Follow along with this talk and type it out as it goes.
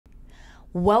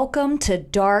Welcome to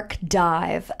Dark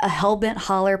Dive, a Hellbent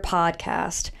Holler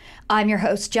podcast. I'm your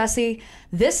host, Jessi.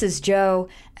 This is Joe,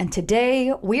 and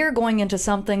today we are going into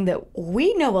something that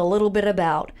we know a little bit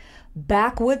about: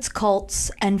 backwoods cults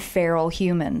and feral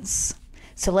humans.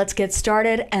 So let's get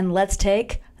started and let's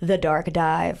take the dark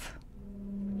dive.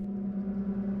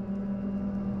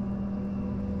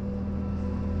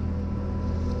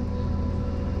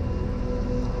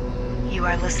 You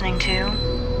are listening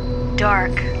to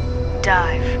Dark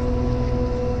Dive.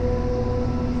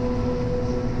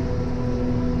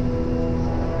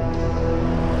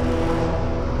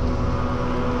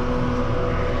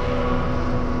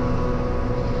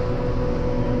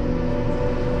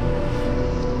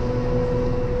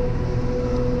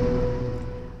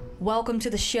 Welcome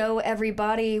to the show,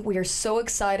 everybody. We are so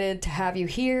excited to have you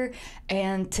here,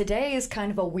 and today is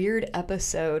kind of a weird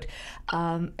episode.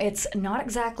 It's not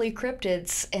exactly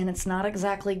cryptids, and it's not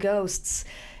exactly ghosts.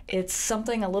 It's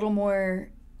something a little more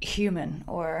human,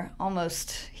 or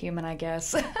almost human, I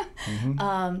guess.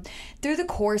 Through the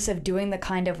course of doing the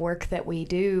kind of work that we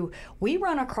do, we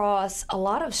run across a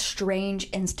lot of strange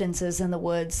instances in the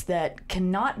woods that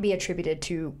cannot be attributed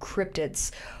to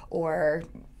cryptids or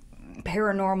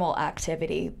paranormal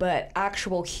activity, but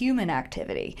actual human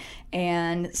activity.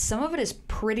 And some of it is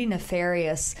pretty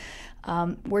nefarious.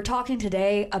 We're talking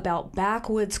today about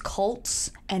backwoods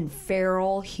cults and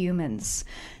feral humans.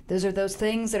 Those are those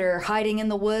things that are hiding in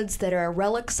the woods that are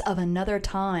relics of another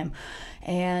time.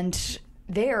 And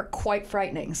they are quite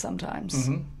frightening sometimes.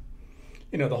 Mm-hmm.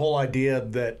 You know, the whole idea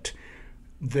that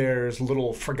there's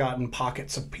little forgotten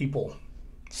pockets of people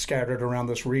scattered around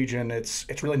this region, it's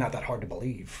really not that hard to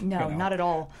believe. No, not at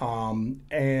all.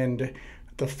 And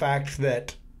the fact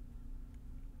that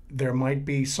there might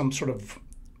be some sort of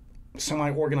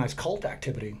semi-organized cult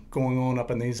activity going on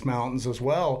up in these mountains as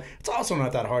well, it's also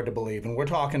not that hard to believe. And we're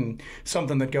talking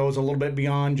something that goes a little bit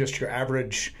beyond just your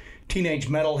average teenage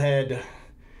metalhead,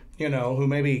 you know, who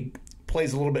maybe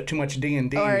plays a little bit too much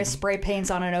D&D. Or spray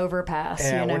paints on an overpass.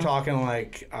 Yeah, you know? We're talking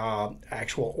like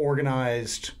actual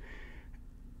organized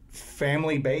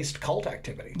family-based cult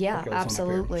activity. Yeah,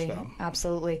 absolutely. Here, so.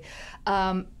 Absolutely.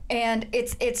 And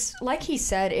it's like he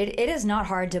said, it is not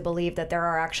hard to believe that there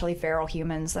are actually feral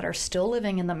humans that are still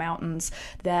living in the mountains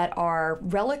that are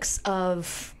relics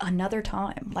of another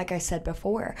time, like I said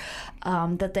before,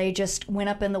 that they just went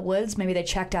up in the woods. Maybe they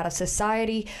checked out of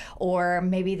society, or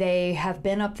maybe they have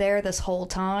been up there this whole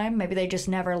time. Maybe they just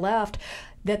never left.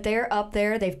 That they're up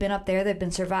there, they've been up there, they've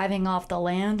been surviving off the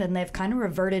land, and they've kind of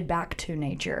reverted back to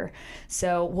nature.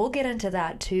 So we'll get into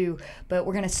that too, but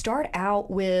we're going to start out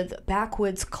with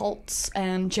backwoods cults.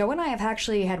 And Joe and I have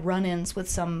actually had run-ins with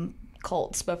some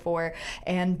cults before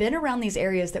and been around these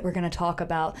areas that we're going to talk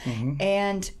about.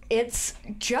 And it's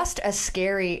just as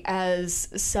scary as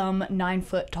some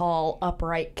 9-foot tall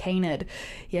upright canid.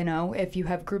 You know, if you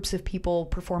have groups of people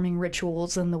performing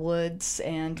rituals in the woods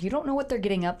and you don't know what they're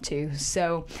getting up to.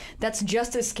 So that's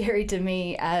just as scary to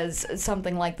me as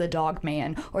something like the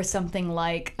Dogman or something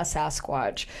like a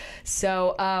Sasquatch.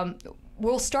 So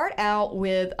we'll start out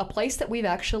with a place that we've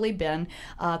actually been,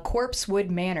 Corpse Wood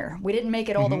Manor. We didn't make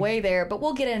it all the way there, but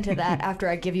we'll get into that after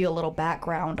I give you a little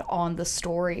background on the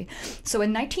story. So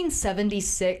in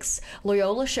 1976,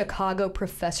 Loyola Chicago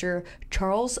professor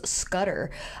Charles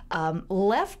Scudder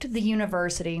left the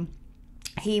university.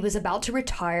 He was about to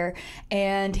retire,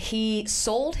 and he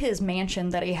sold his mansion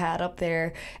that he had up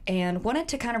there and wanted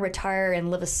to kind of retire and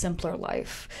live a simpler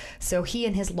life. So he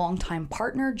and his longtime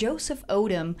partner, Joseph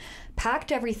Odom,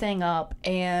 packed everything up,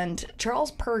 and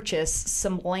Charles purchased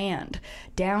some land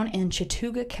down in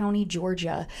Chattooga County,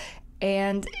 Georgia,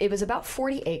 and it was about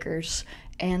 40 acres.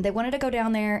 And they wanted to go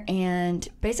down there and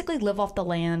basically live off the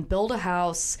land, build a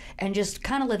house, and just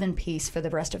kind of live in peace for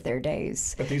the rest of their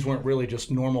days. But these weren't really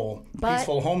just normal,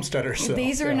 peaceful homesteaders. So,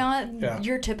 these are not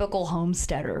your typical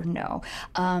homesteader, no.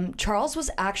 Charles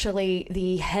was actually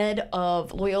the head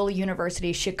of Loyola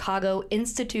University's Chicago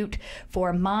Institute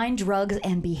for Mind, Drugs,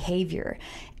 and Behavior.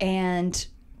 And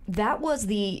that was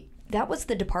the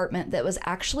department that was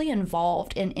actually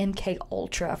involved in MK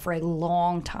Ultra for a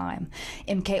long time.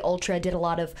 MK Ultra did a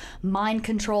lot of mind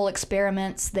control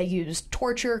experiments. They used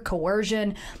torture,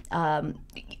 coercion,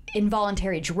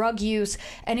 involuntary drug use,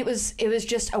 and it was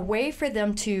just a way for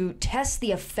them to test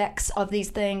the effects of these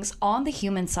things on the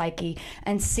human psyche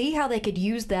and see how they could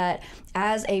use that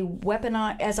as a weapon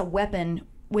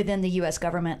within the U.S.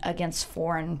 government against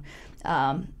foreign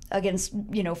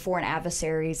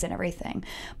adversaries and everything.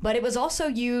 But it was also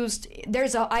used.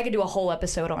 I could do a whole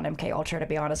episode on MK Ultra, to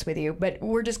be honest with you, but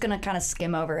we're just going to kind of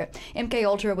skim over it. MK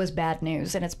Ultra was bad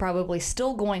news, and it's probably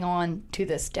still going on to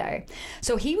this day.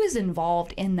 So he was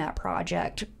involved in that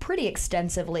project pretty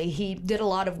extensively. He did a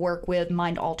lot of work with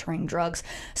mind-altering drugs,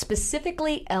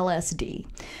 specifically LSD.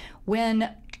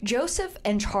 When Joseph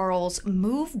and Charles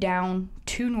moved down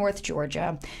to North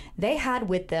Georgia, they had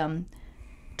with them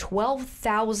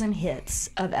 12,000 hits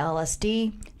of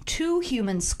LSD, 2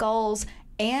 human skulls,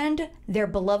 and their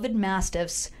beloved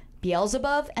mastiffs,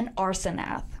 Beelzebub and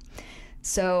Arsanath.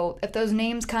 So if those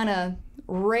names kind of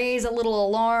raise a little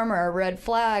alarm or a red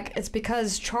flag, it's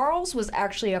because Charles was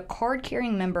actually a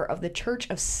card-carrying member of the Church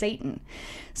of Satan.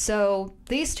 So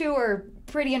these two are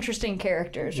pretty interesting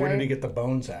characters, right? Where did he get the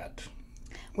bones at?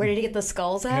 Where did he get the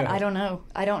skulls at? Yeah. I don't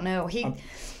know.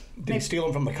 Did he steal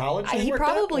them from the college? He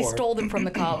probably stole them from the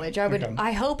college. Okay.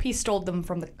 I hope he stole them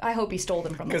from the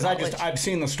college. Because I've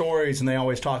seen the stories, and they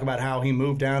always talk about how he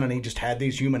moved down and he just had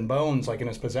these human bones like in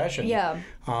his possession. Yeah.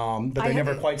 But they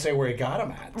never quite say where he got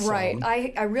them at. So right.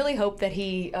 I really hope that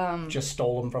he just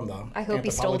stole them from the I hope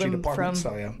he stole them from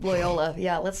Loyola.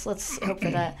 Yeah. Let's hope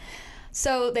for that.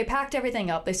 So they packed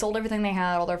everything up. They sold everything they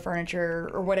had, all their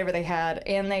furniture or whatever they had,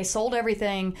 and they sold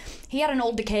everything. He had an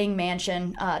old decaying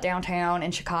mansion downtown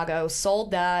in Chicago,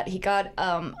 sold that. He got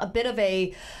a bit of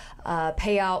a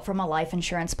payout from a life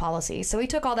insurance policy. So he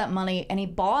took all that money and he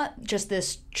bought just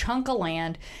this chunk of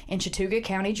land in Chattooga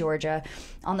County, Georgia,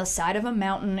 on the side of a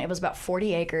mountain. It was about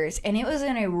 40 acres, and it was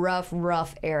in a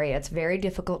rough area. It's very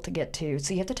difficult to get to.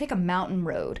 So you have to take a mountain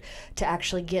road to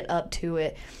actually get up to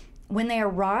it. When they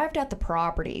arrived at the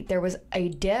property, there was a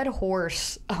dead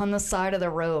horse on the side of the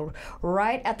road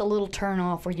right at the little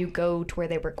turnoff where you go to where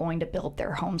they were going to build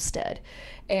their homestead.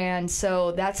 And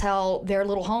so that's how their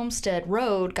little homestead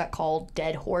road got called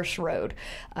Dead Horse Road.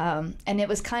 And it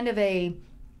was kind of a...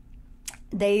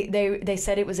 They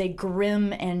said it was a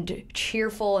grim and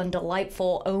cheerful and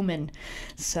delightful omen.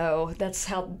 So that's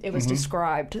how it was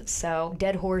described. So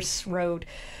Dead Horse Road.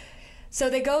 So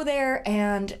they go there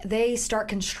and they start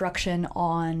construction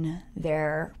on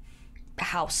their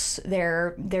house,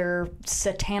 their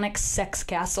satanic sex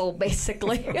castle,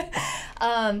 basically.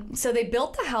 So they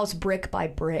built the house brick by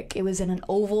brick. It was in an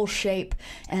oval shape,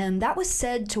 and that was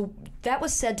said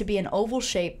to be an oval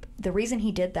shape. The reason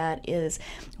he did that is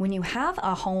when you have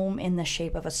a home in the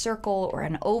shape of a circle or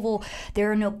an oval,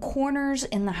 there are no corners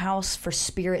in the house for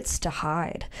spirits to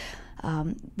hide.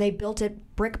 They built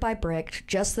it brick by brick,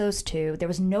 just those two. There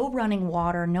was no running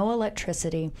water, no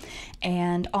electricity.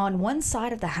 And on one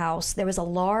side of the house, there was a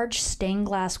large stained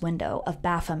glass window of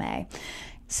Baphomet.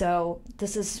 So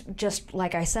this is just,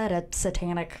 like I said, a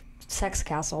satanic sex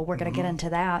castle. We're going to get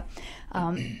into that.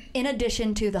 In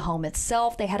addition to the home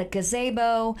itself, they had a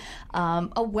gazebo,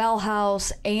 a well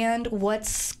house, and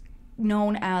what's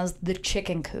known as the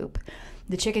chicken coop.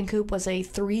 The chicken coop was a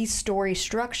 3-story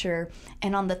structure,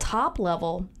 and on the top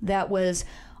level, that was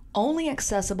only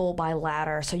accessible by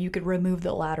ladder, so you could remove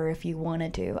the ladder if you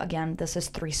wanted to. Again, this is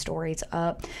 3 stories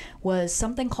up, was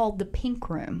something called the Pink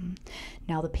Room.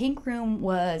 Now, the Pink Room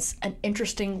was an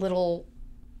interesting little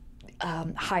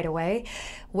hideaway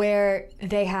where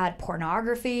they had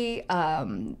pornography.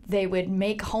 They would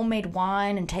make homemade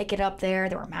wine and take it up there.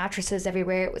 There were mattresses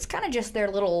everywhere. It was kind of just their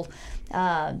little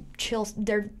chill,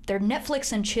 their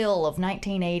Netflix and chill of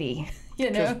 1980. You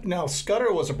know? Now,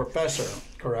 Scudder was a professor,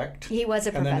 correct? He was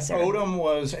a professor. And then Odom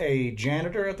was a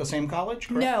janitor at the same college,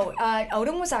 correct? No,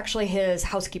 Odom was actually his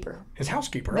housekeeper. His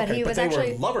housekeeper, but okay. But they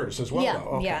were lovers as well, yeah,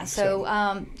 though. Okay, yeah. So,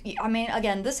 I mean,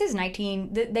 again, this is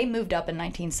they moved up in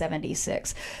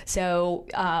 1976. So,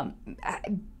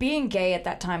 being gay at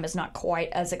that time is not quite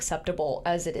as acceptable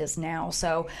as it is now.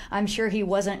 So, I'm sure he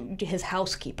wasn't his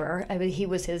housekeeper. I mean, he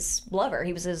was his lover.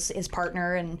 He was his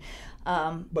partner, and...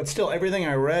 but still, everything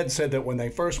I read said that when they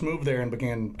first moved there and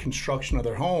began construction of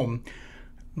their home,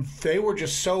 they were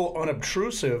just so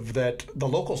unobtrusive that the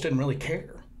locals didn't really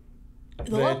care.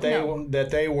 That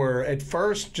they were, at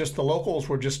first, just the locals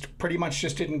were just pretty much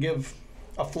just didn't give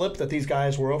a flip that these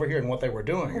guys were over here and what they were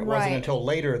doing. It wasn't until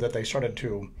later that they started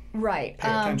to pay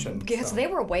attention. Because they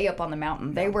were way up on the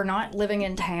mountain. They were not living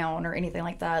in town or anything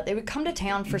like that. They would come to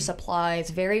town for supplies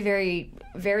very, very,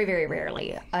 very, very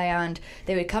rarely. And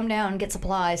they would come down, get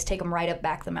supplies, take them right up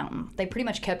back the mountain. They pretty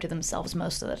much kept to themselves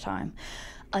most of the time.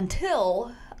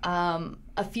 Until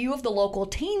a few of the local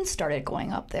teens started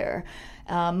going up there,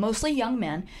 mostly young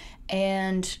men.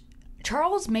 And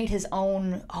Charles made his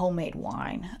own homemade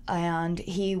wine, and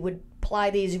he would ply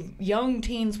these young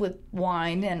teens with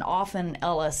wine and often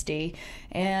LSD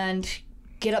and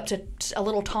get up to a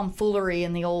little tomfoolery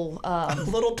in the old a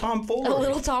little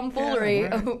tomfoolery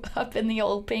up in the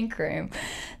old pink room.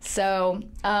 So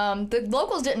the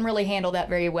locals didn't really handle that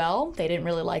very well. They didn't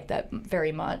really like that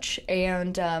very much.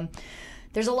 And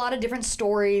there's a lot of different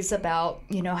stories about,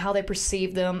 you know, how they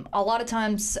perceive them. A lot of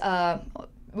times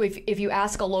if you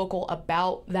ask a local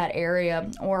about that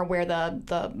area or where the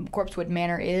Corpsewood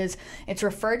Manor is, it's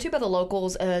referred to by the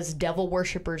locals as Devil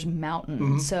Worshippers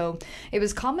Mountain. So it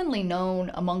was commonly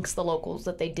known amongst the locals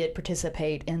that they did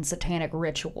participate in satanic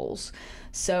rituals.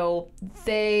 So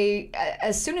they,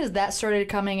 as soon as that started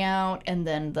coming out, and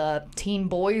then the teen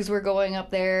boys were going up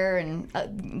there and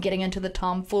getting into the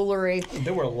tomfoolery.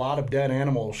 There were a lot of dead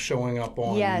animals showing up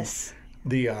on... Yes.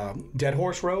 The Dead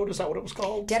Horse Road, is that what it was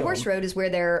called? Dead Horse Road is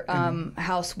where their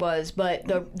house was, but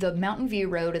the Mountain View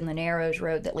Road and the Narrows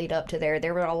Road that lead up to there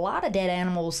were a lot of dead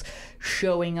animals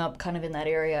showing up kind of in that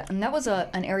area. And that was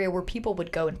an area where people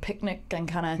would go and picnic and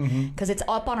kind of, because it's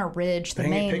up on a ridge, the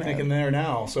main road. They ain't picnicking there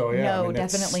now, so yeah. No,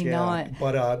 definitely not.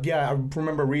 But I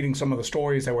remember reading some of the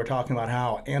stories that were talking about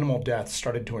how animal deaths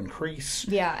started to increase.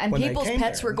 Yeah, and people's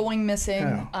pets were going missing.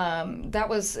 Yeah. That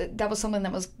was something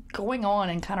that was going on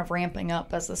and kind of ramping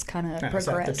up as this kind of progressed.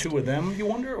 Is that the two of them, you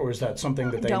wonder, or is that something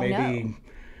that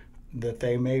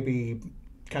they maybe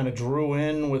kind of drew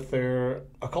in with their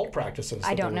occult practices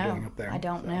that they were doing up there? I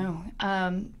don't know.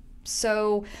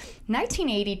 So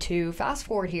 1982, fast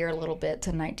forward here a little bit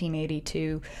to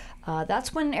 1982,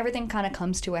 that's when everything kind of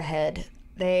comes to a head.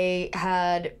 They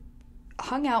had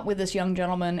hung out with this young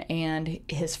gentleman and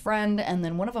his friend, and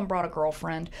then one of them brought a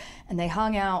girlfriend, and they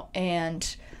hung out,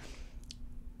 and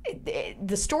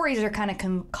the stories are kind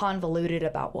of convoluted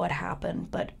about what happened,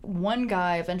 but one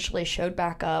guy eventually showed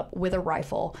back up with a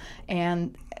rifle,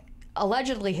 and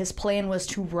allegedly his plan was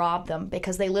to rob them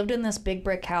because they lived in this big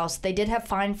brick house. They did have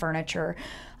fine furniture,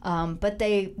 but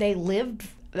they lived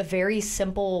a very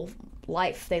simple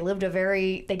life. They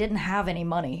didn't have any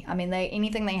money. I mean,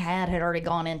 anything they had already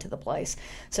gone into the place,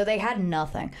 so they had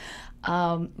nothing.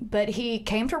 But he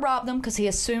came to rob them because he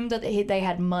assumed that they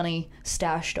had money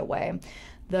stashed away.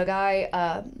 The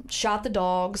guy shot the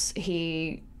dogs,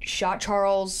 he shot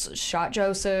Charles, shot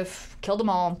Joseph, killed them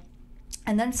all,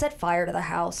 and then set fire to the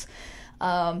house.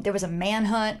 There was a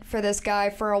manhunt for this guy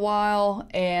for a while,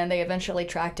 and they eventually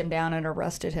tracked him down and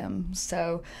arrested him.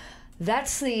 So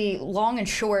that's the long and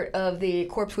short of the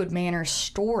Corpsewood Manor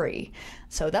story.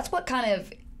 So that's what kind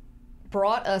of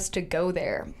brought us to go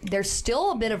there. There's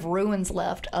still a bit of ruins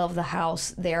left of the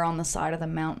house there on the side of the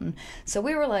mountain. So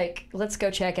we were like, let's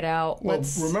go check it out.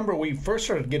 Remember we first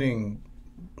started getting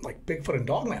like Bigfoot and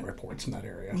Dogman reports in that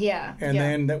area. Yeah. And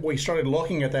then we started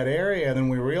looking at that area, and then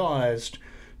we realized,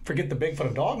 forget the Bigfoot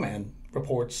and Dogman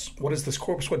reports, what is this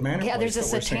Corpsewood Manor? Yeah, there's a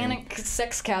satanic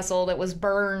sex castle that was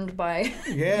burned by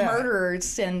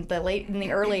murderers in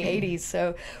the early 80s.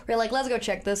 So we're like, let's go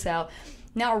check this out.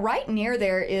 Now, right near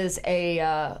there is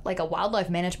a wildlife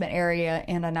management area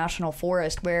and a national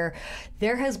forest where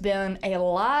there has been a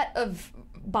lot of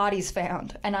bodies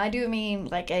found, and I do mean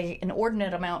like an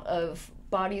inordinate amount of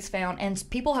bodies found, and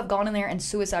people have gone in there and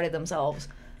suicided themselves.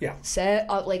 Yeah,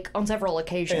 like on several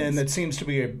occasions. And it seems to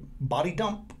be a body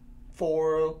dump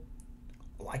for,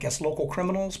 I guess, local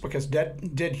criminals, because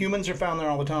dead humans are found there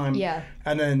all the time. Yeah,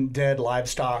 and then dead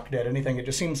livestock, dead anything. It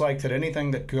just seems like that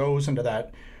anything that goes into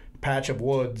that patch of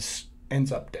woods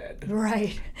ends up dead.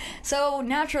 Right. So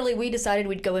naturally we decided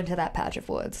we'd go into that patch of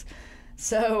woods.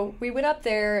 So we went up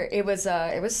there. It was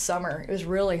summer. It was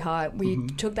really hot. We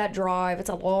took that drive.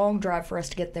 It's a long drive for us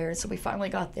to get there. So we finally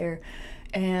got there.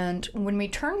 And when we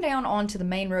turned down onto the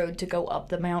main road to go up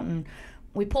the mountain,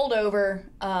 we pulled over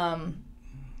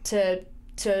to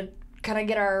kind of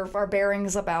get our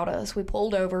bearings about us. We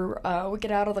pulled over. We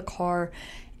get out of the car.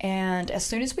 And as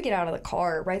soon as we get out of the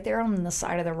car, right there on the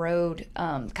side of the road,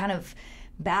 kind of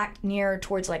back near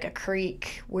towards like a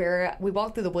creek, where we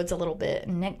walked through the woods a little bit,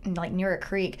 and like near a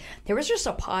creek, there was just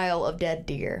a pile of dead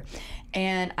deer.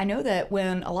 And I know that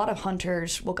when a lot of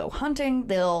hunters will go hunting,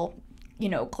 they'll,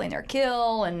 clean their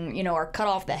kill and, or cut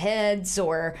off the heads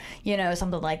or,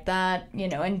 something like that,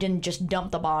 and then just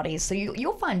dump the bodies. So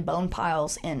you'll find bone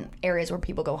piles in areas where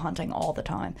people go hunting all the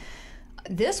time.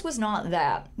 This was not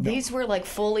that. No. These were like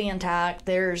fully intact.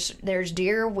 There's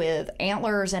deer with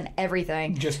antlers and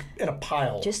everything. Just in a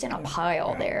pile.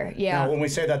 There. Yeah. Now, when we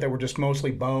say that, they were just mostly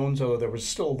bones, although there was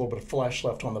still a little bit of flesh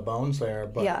left on the bones there.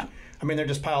 But, yeah. I mean, they're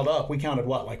just piled up. We counted,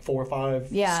 like 4 or 5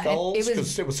 skulls?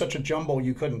 Because it was such a jumble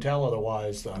you couldn't tell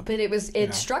otherwise. But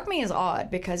it struck me as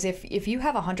odd, because if you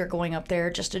have a hunter going up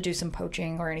there just to do some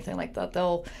poaching or anything like that,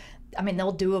 I mean,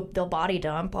 they'll body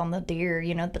dump on the deer,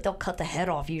 but they'll cut the head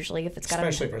off usually if it's got.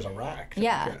 Especially if there's a rack.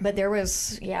 Yeah, but there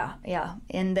was,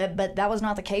 but that was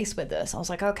not the case with this. I was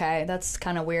like, okay, that's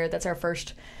kind of weird. That's our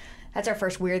first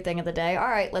weird thing of the day. All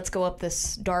right, let's go up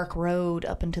this dark road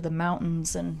up into the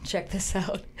mountains and check this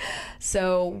out.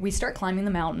 So we start climbing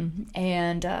the mountain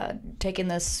and taking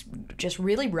this just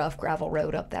really rough gravel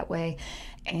road up that way.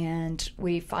 And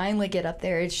we finally get up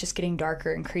there. It's just getting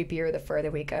darker and creepier the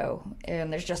further we go.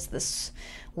 And there's just this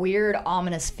weird,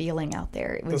 ominous feeling out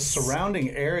there. The surrounding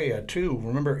area, too.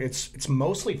 Remember, it's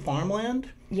mostly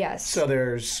farmland. Yes. So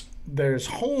there's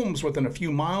homes within a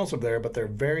few miles of there, but they're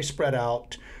very spread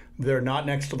out. They're not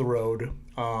next to the road.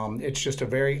 It's just a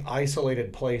very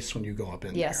isolated place when you go up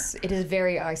in there. Yes, it is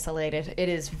very isolated. It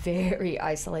is very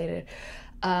isolated.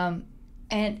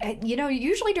 And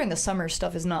usually during the summer,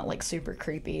 stuff is not like super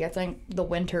creepy. I think the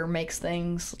winter makes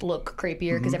things look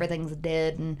creepier because everything's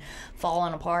dead and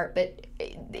falling apart. But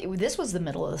this was the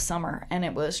middle of the summer, and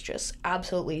it was just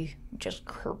absolutely just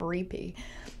creepy.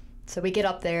 So we get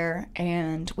up there,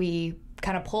 and we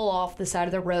kind of pull off the side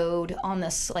of the road on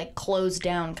this like closed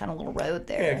down kind of little road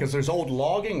there. Yeah, because there's old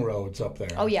logging roads up there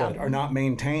that are not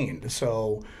maintained.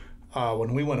 So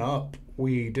when we went up,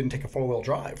 we didn't take a 4-wheel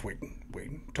drive.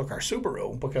 We took our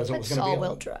Subaru because it was going to be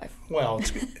all-wheel drive. Well,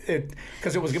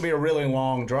 because it was going to be a really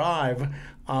long drive.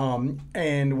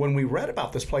 And when we read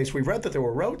about this place, we read that there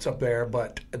were roads up there,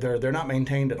 but they're not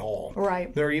maintained at all.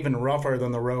 Right. They're even rougher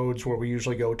than the roads where we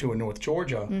usually go to in North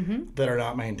Georgia that are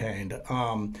not maintained.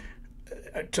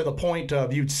 To the point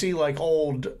of you'd see like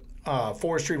old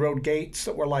forestry road gates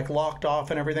that were like locked off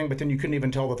and everything, but then you couldn't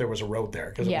even tell that there was a road there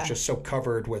because it was just so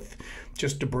covered with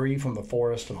just debris from the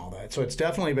forest and all that. So it's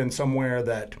definitely been somewhere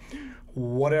that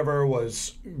whatever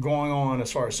was going on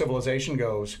as far as civilization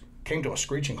goes came to a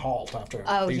screeching halt after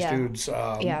these dudes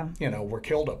were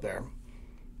killed up there.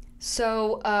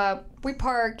 So we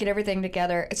park, get everything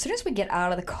together. As soon as we get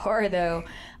out of the car, though,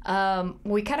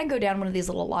 we kind of go down one of these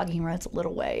little logging roads a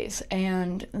little ways.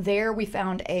 And there we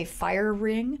found a fire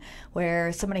ring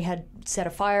where somebody had set a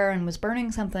fire and was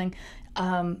burning something.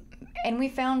 And we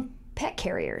found pet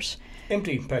carriers.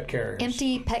 Empty pet carriers.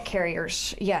 Empty pet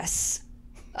carriers, yes.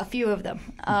 A few of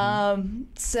them.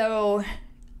 So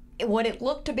what it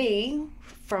looked to be,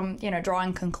 from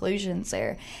drawing conclusions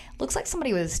there, looks like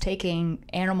somebody was taking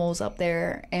animals up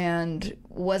there and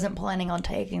wasn't planning on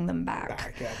taking them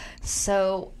back.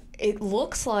 So it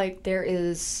looks like there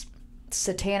is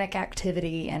satanic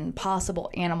activity and possible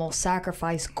animal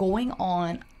sacrifice going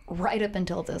on right up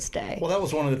until this day. Well, that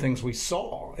was one of the things we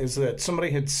saw, is that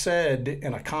somebody had said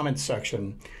in a comment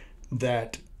section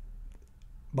that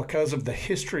because of the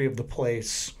history of the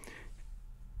place,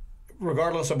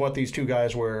 regardless of what these two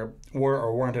guys were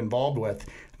or weren't involved with,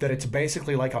 that it's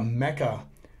basically like a mecca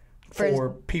for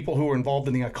people who are involved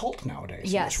in the occult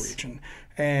nowadays in this region.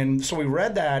 And so we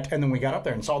read that, and then we got up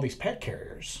there and saw these pet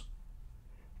carriers.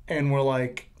 And we're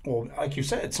like, well, like you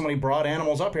said, somebody brought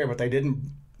animals up here, but they didn't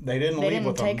leave with them. They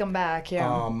didn't take them back,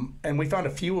 and we found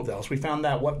a few of those. We found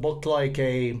that what looked like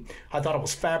I thought it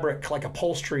was fabric, like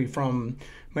upholstery from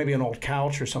maybe an old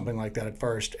couch or something like that at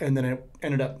first. And then it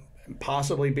ended up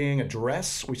possibly being a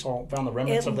dress. We found the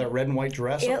remnants of that red and white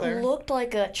dress up there. It looked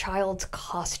like a child's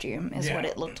costume is what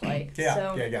it looked like.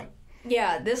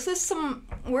 Yeah, this is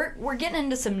we're getting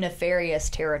into some nefarious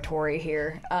territory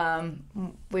here.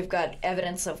 We've got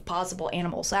evidence of possible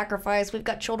animal sacrifice. We've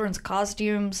got children's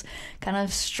costumes kind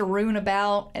of strewn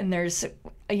about, and there's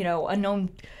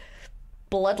unknown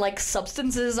blood-like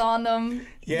substances on them.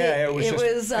 Yeah, it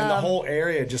was and the whole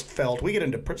area just felt, we get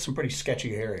into some pretty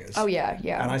sketchy areas. Oh, yeah.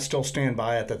 And I still stand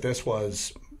by it that this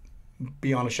was,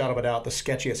 beyond a shadow of a doubt, the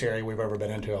sketchiest area we've ever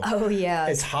been into. Oh, yeah.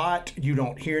 It's hot. You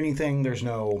don't hear anything.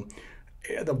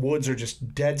 The woods are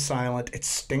just dead silent. It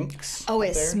stinks. Oh,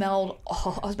 it smelled,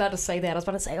 I was about to say that. I was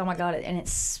about to say, oh my God, and it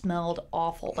smelled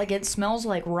awful. Like, it smells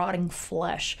like rotting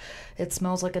flesh. It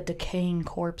smells like a decaying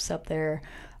corpse up there.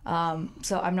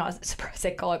 So I'm not surprised they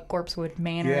call it Corpsewood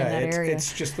Manor in that area.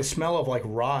 It's just the smell of like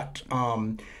rot.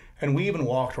 And we even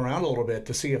walked around a little bit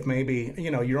to see if maybe,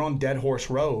 you're on Dead Horse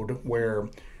Road where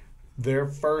their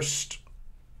first,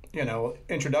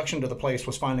 introduction to the place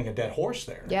was finding a dead horse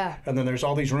there. Yeah. And then there's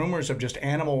all these rumors of just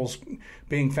animals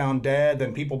being found dead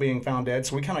and people being found dead.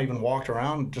 So we kind of even walked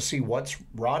around to see what's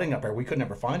rotting up there. We could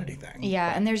never find anything.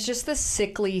 Yeah, and there's just this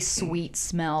sickly, sweet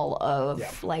smell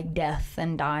of like death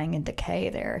and dying and decay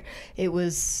there. It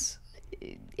was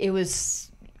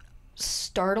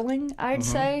startling, I'd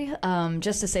say,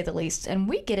 just to say the least. And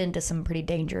we get into some pretty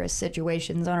dangerous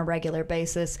situations on a regular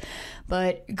basis,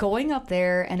 but going up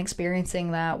there and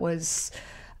experiencing that was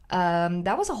a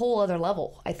whole other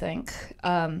level, I think.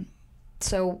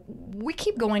 So we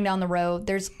keep going down the road.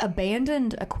 There's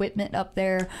abandoned equipment up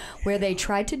there where they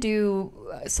tried to do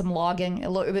some logging. It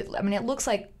looks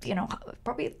like,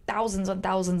 probably thousands and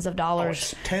thousands of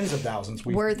dollars. Tens of thousands.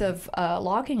 Worth of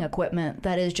logging equipment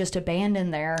that is just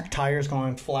abandoned there. Tires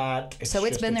going flat. It's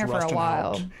been there for a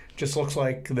while. Out. Just looks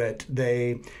like that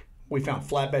we found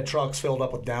flatbed trucks filled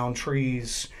up with downed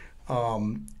trees.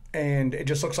 And it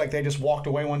just looks like they just walked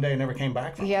away one day and never came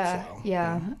back from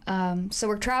it. So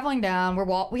we're traveling down.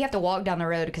 We have to walk down the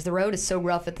road because the road is so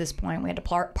rough at this point. We had to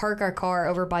park our car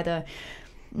over by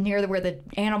near where the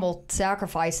animal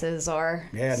sacrifices are.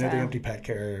 Yeah, near the empty pet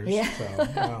carriers. Yeah.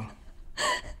 So,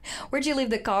 Where'd you leave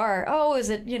the car? Oh, is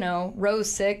it, row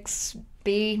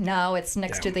 6B? No, it's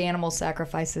next to the animal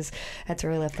sacrifices. That's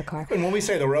where we left the car. And when we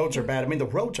say the roads are bad, the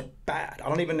roads are bad. I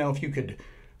don't even know if you could...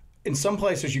 In some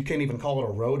places, you can't even call it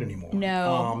a road anymore.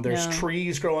 No. There's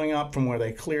trees growing up from where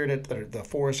they cleared it. The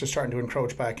forest is starting to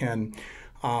encroach back in.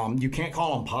 You can't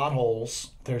call them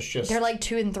potholes. They're like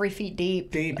 2 and 3 feet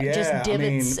deep. Yeah. Just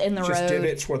divots in the road. Just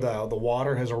divots where the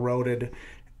water has eroded,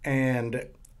 and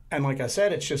like I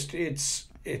said,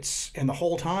 it's and the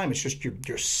whole time it's just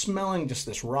you're smelling just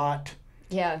this rot.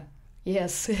 Yeah.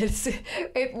 Yes,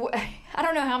 I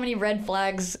don't know how many red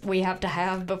flags we have to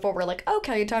have before we're like,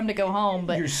 okay, time to go home.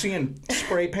 But you're seeing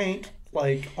spray paint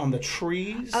like on the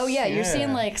trees. Oh yeah, you're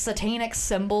seeing like satanic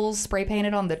symbols spray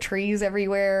painted on the trees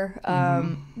everywhere.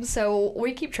 So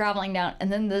we keep traveling down,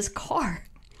 and then this car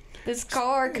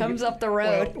comes up the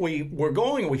road. Well, we're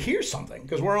going. We hear something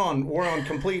because we're on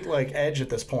complete like edge at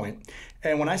this point.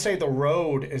 And when I say the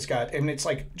road has got, it's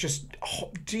like just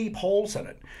deep holes in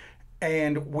it.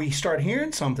 And we start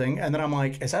hearing something, and then I'm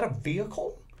like, is that a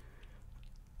vehicle?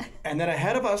 And then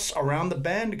ahead of us, around the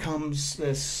bend, comes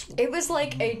this... It was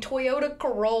like a Toyota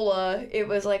Corolla. It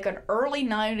was like an early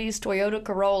 90s Toyota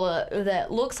Corolla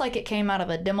that looks like it came out of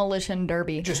a demolition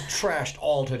derby. Just trashed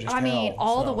all to just hell.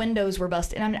 All the windows were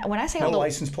busted. And when I say no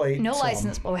license plate. No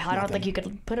license. I don't think you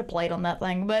could put a plate on that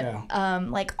thing. But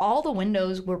like all the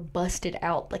windows were busted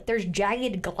out. Like there's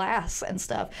jagged glass and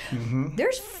stuff. Mm-hmm.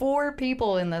 There's 4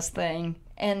 people in this thing,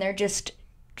 and they're just...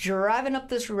 driving up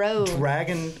this road,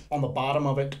 dragging on the bottom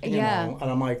of it, you know, and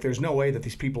I'm like, there's no way that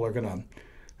these people are gonna.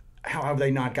 How have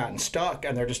they not gotten stuck?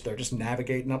 And they're just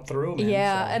navigating up through, man.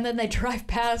 Yeah, and then they drive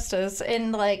past us,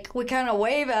 and like we kind of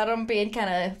wave at them, being kind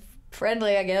of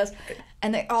friendly, I guess,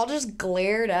 and they all just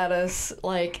glared at us,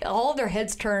 like all of their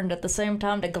heads turned at the same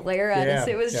time to glare at us.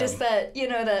 It was just that,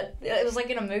 that it was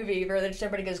like in a movie where just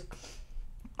everybody goes.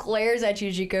 Glares at you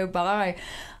as you go by.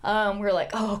 We're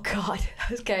like, oh God,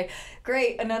 okay,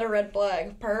 great, another red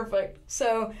flag, perfect.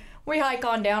 So we hike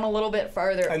on down a little bit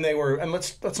further, and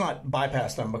let's not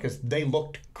bypass them because they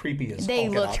looked creepy as they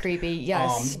looked creepy.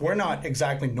 Yes, we're not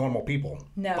exactly normal people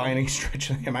by any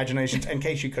stretch of the imagination. In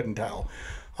case you couldn't tell.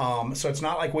 So it's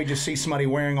not like we just see somebody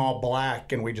wearing all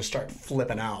black and we just start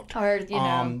flipping out. Or,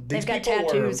 they've got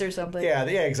tattoos or something. Yeah,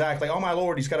 exactly. Oh my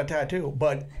Lord, he's got a tattoo.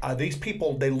 But these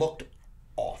people, they looked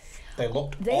off. They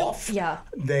looked off. Yeah.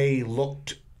 They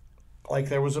looked like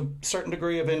there was a certain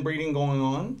degree of inbreeding going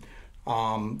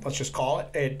on. Let's just call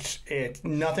it. It's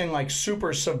nothing like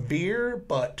super severe,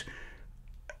 but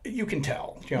you can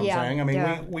tell. You know what I'm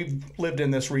saying? We've lived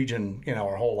in this region,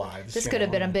 our whole lives. This could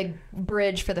have been a big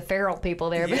bridge for the feral people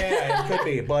there. Yeah, it could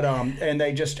be. But and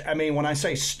they just, when I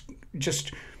say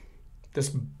just this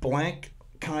blank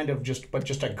kind of just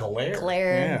a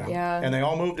glare. Yeah. And they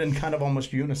all moved in kind of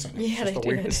almost unison. It's just the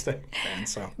weirdest thing. And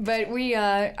so. But we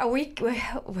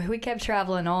kept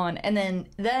traveling on, and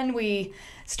then we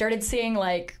started seeing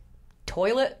like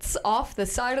toilets off the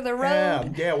side of the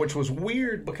road. Yeah, which was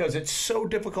weird because it's so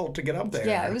difficult to get up there.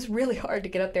 Yeah, it was really hard to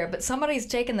get up there, but somebody's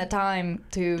taken the time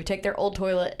to take their old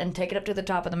toilet and take it up to the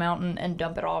top of the mountain and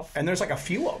dump it off. And there's like a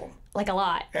few of them. Like a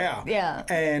lot. Yeah.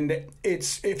 And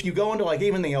it's, if you go into like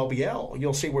even the LBL,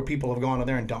 you'll see where people have gone in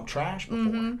there and dumped trash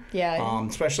before. Mm-hmm. Yeah.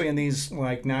 Especially in these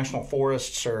like national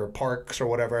forests or parks or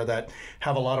whatever that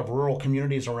have a lot of rural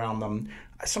communities around them.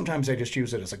 Sometimes they just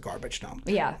use it as a garbage dump.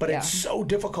 Yeah. But it's so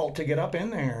difficult to get up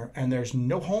in there, and there's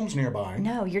no homes nearby.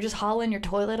 No, you're just hauling your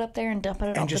toilet up there and dumping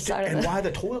it off the side of the... And why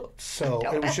the toilets? So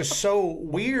it was just so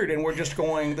weird, and we're just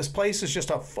going, this place is just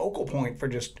a focal point for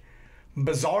just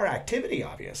bizarre activity,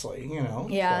 obviously,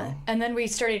 Yeah, so. And then we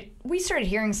started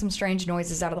hearing some strange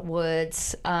noises out of the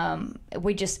woods.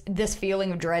 This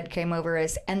feeling of dread came over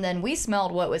us, and then we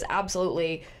smelled what was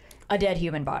absolutely a dead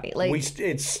human body. Like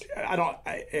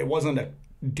it wasn't a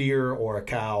deer or a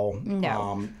cow.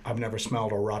 No. I've never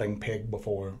smelled a rotting pig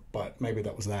before, but maybe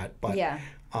that was that. But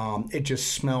it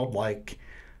just smelled like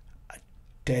a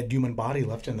dead human body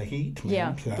left in the heat.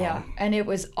 Man. Yeah, and it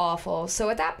was awful. So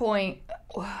at that point,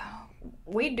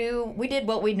 we did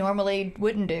what we normally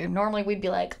wouldn't do. Normally we'd be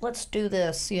like, let's do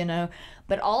this, you know.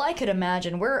 But all I could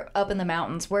imagine, we're up in the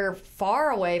mountains. We're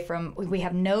far away from, we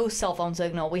have no cell phone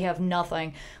signal. We have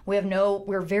nothing.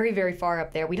 We're very, very far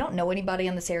up there. We don't know anybody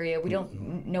in this area. We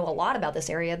don't know a lot about this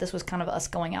area. This was kind of us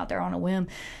going out there on a whim.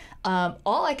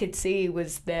 All I could see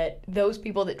was that those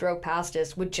people that drove past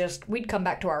us we'd come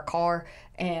back to our car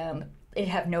and it'd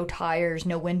have no tires,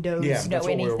 no windows, no anything. That's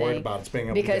what we were worried about, it's being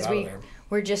able to get out of there.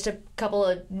 We're just a couple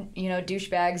of,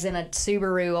 douchebags in a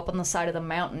Subaru up on the side of the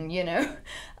mountain,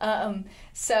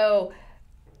 So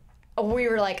we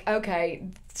were like, okay,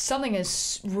 something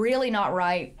is really not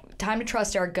right. Time to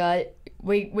trust our gut.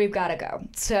 We've got to go.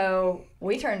 So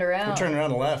we turned around. We turned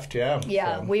around and left, yeah.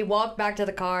 Yeah, so. We walked back to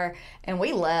the car and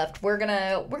we left. We're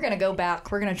gonna go back.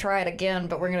 We're gonna try it again,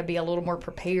 but we're gonna be a little more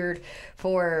prepared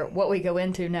for what we go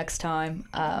into next time.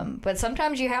 But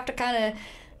sometimes you have to kind of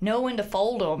know when to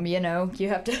fold them. You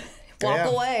have to walk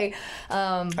away.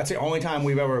 That's the only time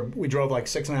we drove like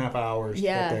 6.5 hours to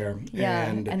get there. Yeah,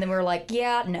 and then we were like,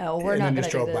 we're not going to do this. And then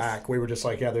just drove back. We were just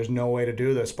like, there's no way to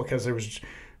do this because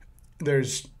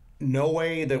there's no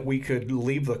way that we could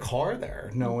leave the car there,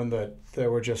 knowing that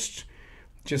there were just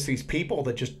these people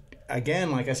that just,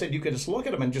 again, like I said, you could just look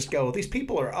at them and just go, these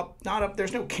people are not up,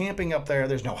 there's no camping up there,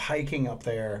 there's no hiking up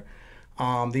there.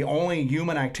 The only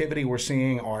human activity we're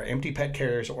seeing are empty pet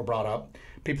carriers that were brought up,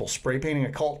 people spray painting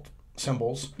occult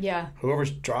symbols. Yeah.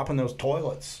 Whoever's dropping those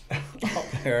toilets up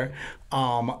there.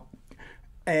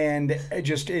 And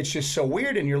it's just so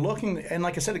weird. And you're looking, and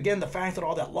like I said, again, the fact that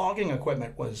all that logging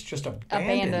equipment was just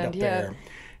abandoned up there.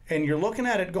 And you're looking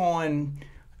at it going,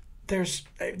 there's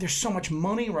so much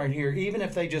money right here, even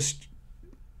if they just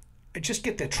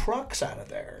get the trucks out of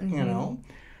there,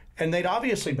 And they'd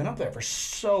obviously been up there for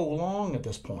so long at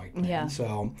this point. Man. Yeah.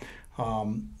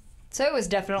 So it was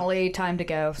definitely time to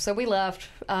go. So we left,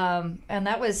 and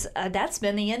that's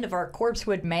been the end of our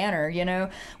Corpsewood Manor.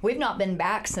 We've not been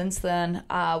back since then.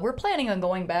 We're planning on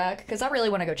going back because I really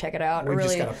want to go check it out. We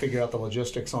just got to figure out the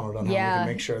logistics on it and how we can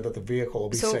make sure that the vehicle will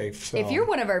be safe. So if you're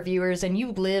one of our viewers and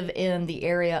you live in the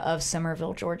area of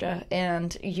Somerville, Georgia,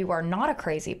 and you are not a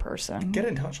crazy person, get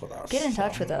in touch with us. Get in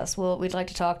touch with us. We'd like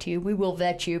to talk to you. We will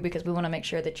vet you because we want to make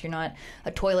sure that you're not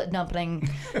a toilet dumping,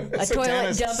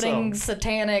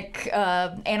 satanic.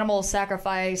 Animal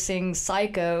sacrificing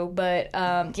psycho, but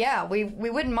we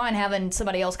wouldn't mind having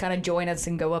somebody else kind of join us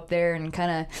and go up there and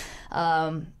kind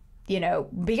of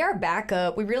be our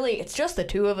backup. It's just the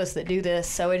two of us that do this,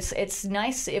 so it's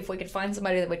nice if we could find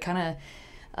somebody that would kind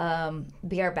of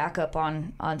be our backup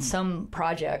on some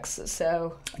projects.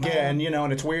 So and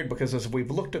it's weird because as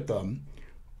we've looked at them,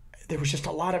 there was just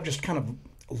a lot of just kind of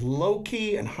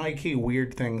low-key and high-key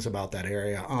weird things about that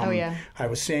area. I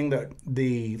was seeing that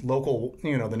the local,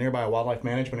 the nearby wildlife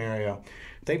management area,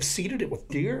 they've seeded it with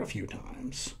deer a few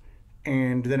times.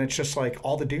 And then it's just like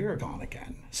all the deer are gone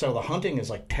again. So the hunting is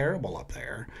like terrible up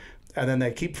there. And then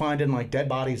they keep finding like dead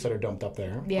bodies that are dumped up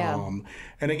there. Yeah.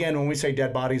 And again, when we say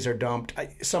dead bodies are dumped,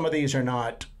 some of these are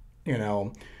not,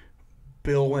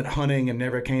 Bill went hunting and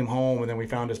never came home, and then we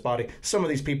found his body. Some of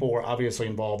these people were obviously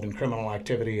involved in criminal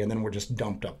activity and then were just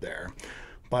dumped up there.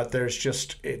 But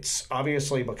it's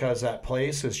obviously because that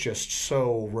place is just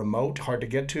so remote, hard to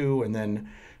get to, and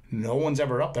then no one's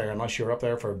ever up there unless you're up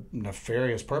there for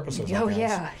nefarious purposes. Oh,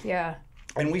 yeah.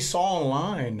 And we saw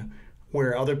online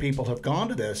where other people have gone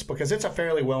to this because it's a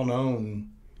fairly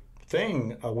well-known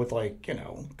thing with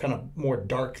kind of more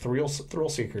dark thrill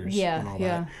seekers and all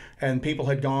that. And people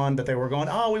had gone that they were going,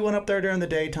 we went up there during the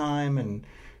daytime and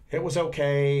it was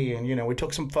okay, and we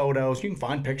took some photos. You can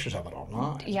find pictures of it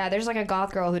online. Yeah, there's like a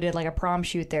goth girl who did like a prom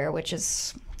shoot there, which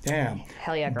is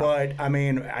hell yeah, girl. But I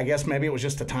mean, I guess maybe it was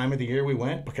just the time of the year we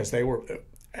went because they were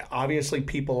obviously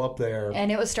people up there,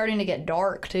 and it was starting to get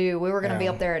dark too. We were going to be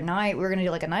up there at night. We were going to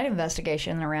do like a night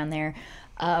investigation around there.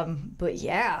 But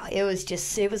yeah, it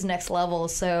was next level.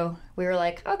 So we were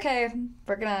like, okay,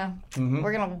 we're gonna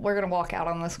walk out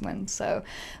on this one. So,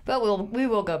 but we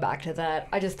will go back to that.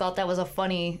 I just thought that was a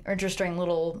funny, interesting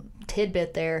little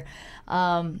tidbit there.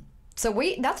 So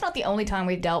that's not the only time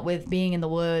we've dealt with being in the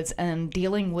woods and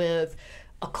dealing with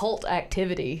occult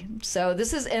activity. So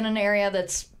this is in an area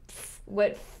this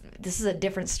is a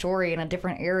different story in a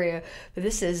different area, but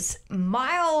this is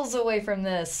miles away from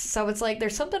this. So it's like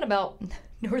there's something about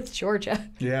North Georgia.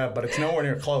 Yeah, but it's nowhere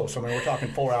near close. I mean, we're talking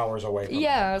 4 hours away from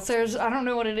so I don't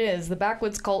know what it is. The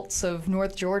backwoods cults of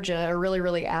North Georgia are really,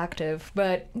 really active.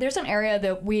 But there's an area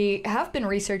that we have been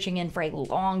researching in for a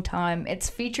long time. It's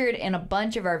featured in a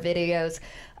bunch of our videos.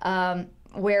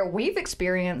 where we've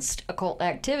experienced occult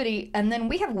activity, and then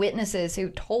we have witnesses who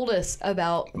told us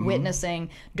about witnessing,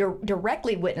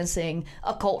 directly witnessing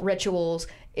occult rituals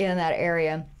in that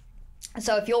area.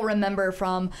 So if you'll remember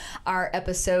from our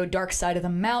episode, Dark Side of the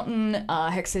Mountain,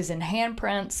 Hexes and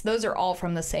Handprints, those are all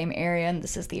from the same area, and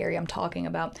this is the area I'm talking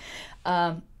about.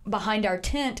 Behind our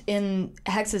tent in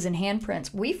Hexes and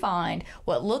Handprints, we find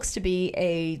what looks to be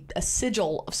a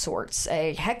sigil of sorts,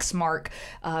 a hex mark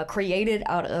created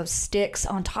out of sticks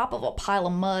on top of a pile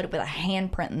of mud with a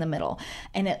handprint in the middle.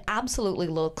 And it absolutely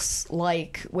looks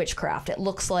like witchcraft. It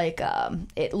looks like,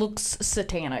 it looks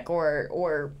satanic,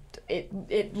 or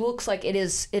it looks like it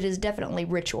is definitely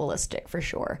ritualistic for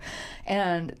sure.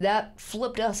 And that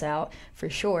flipped us out for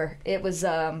sure. It was,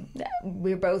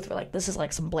 we both were like, this is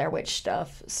like some Blair Witch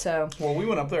stuff. So, well, we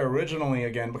went up there originally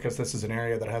again because this is an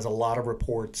area that has a lot of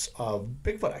reports of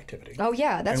Bigfoot activity. Oh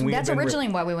yeah, that's originally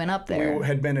why we went up there. We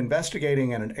had been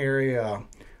investigating in an area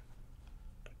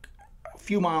a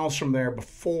few miles from there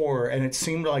before, and it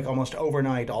seemed like almost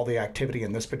overnight all the activity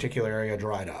in this particular area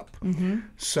dried up.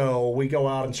 So we go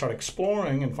out and start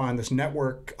exploring and find this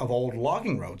network of old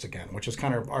logging roads again, which is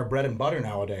kind of our bread and butter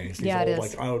nowadays. These old,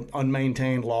 like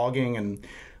unmaintained logging and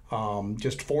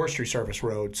just forestry service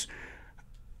roads.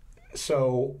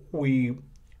 So we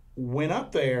went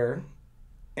up there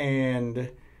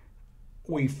and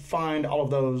we find all of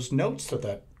those notes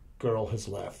that girl has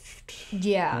left.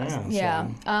 Yeah.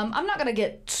 I'm not gonna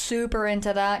get super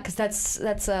into that because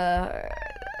that's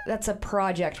a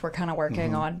project we're kind of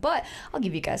working on, but I'll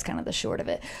give you guys kind of the short of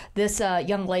it. This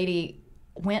young lady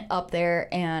went up there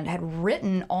and had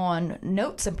written on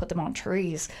notes and put them on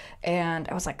trees, and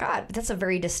I was like, God, that's a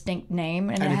very distinct name,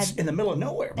 and it's in the middle of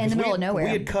nowhere. In the middle of nowhere,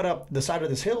 we had cut up the side of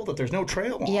this hill that there's no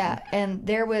trail on. Yeah, and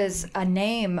there was a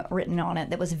name written on it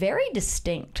that was very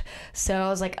distinct. So I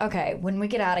was like, okay, when we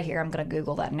get out of here, I'm going to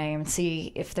Google that name and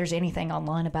see if there's anything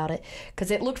online about it, because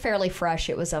it looked fairly fresh.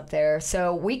 It was up there.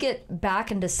 So we get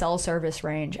back into cell service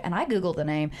range, and I Googled the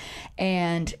name,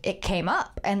 and it came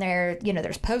up, and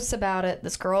there's posts about it.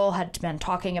 This girl had been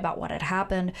talking about what had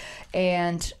happened,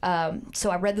 and so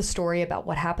I read the story about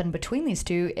what happened between these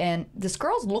two, and this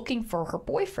girl's looking for her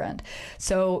boyfriend.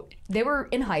 So they were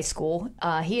in high school.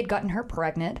 He had gotten her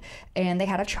pregnant, and they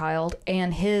had a child,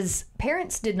 and his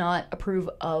parents did not approve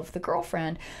of the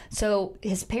girlfriend. So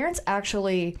his parents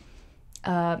actually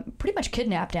pretty much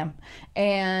kidnapped him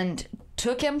and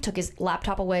took his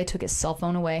laptop away, took his cell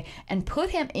phone away, and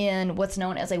put him in what's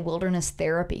known as a wilderness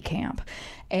therapy camp.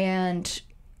 And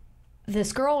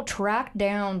this girl tracked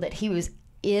down that he was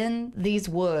in these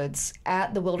woods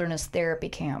at the wilderness therapy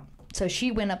camp. So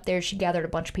she went up there, she gathered a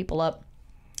bunch of people up.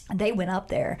 They went up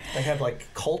there. They had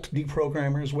like cult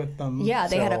deprogrammers with them. Yeah,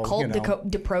 they had a cult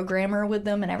deprogrammer with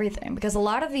them and everything. Because a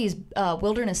lot of these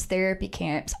wilderness therapy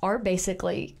camps are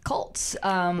basically cults.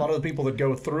 A lot of the people that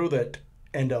go through that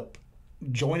end up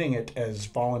joining it as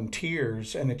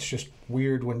volunteers, and it's just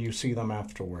weird when you see them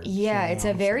afterwards. Yeah, it's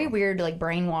a very weird like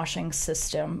brainwashing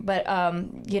system. But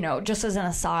just as an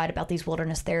aside about these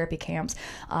wilderness therapy camps,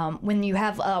 when you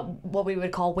have what we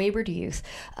would call wayward youth,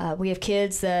 we have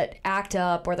kids that act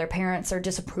up or their parents are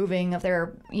disapproving of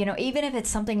their, even if it's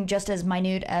something just as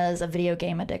minute as a video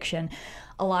game addiction.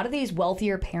 A lot of these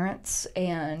wealthier parents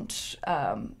and,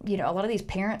 a lot of these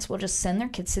parents will just send their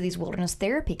kids to these wilderness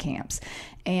therapy camps.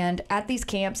 And at these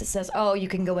camps, it says, oh, you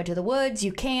can go into the woods,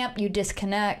 you camp, you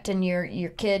disconnect, and your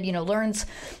kid, learns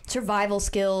survival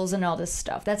skills and all this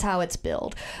stuff. That's how it's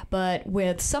billed. But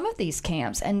with some of these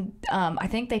camps, and I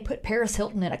think they put Paris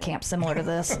Hilton in a camp similar to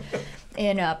this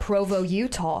in Provo,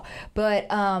 Utah. But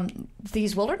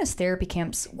these wilderness therapy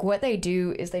camps, what they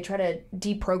do is they try to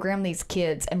deprogram these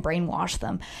kids and brainwash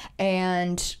them.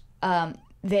 And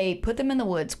they put them in the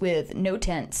woods with no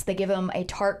tents. They give them a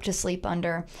tarp to sleep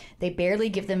under. They barely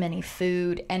give them any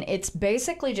food, and it's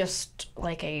basically just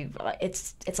like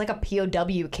it's like a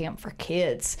POW camp for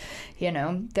kids.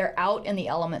 They're out in the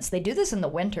elements. They do this in the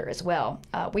winter as well.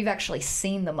 We've actually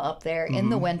seen them up there in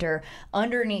the winter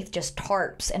underneath just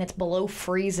tarps, and it's below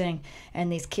freezing,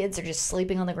 and these kids are just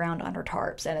sleeping on the ground under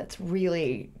tarps, and it's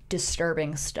really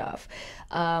disturbing stuff.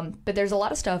 But there's a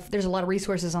lot of stuff. There's a lot of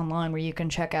resources online where you can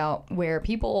check out where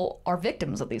people are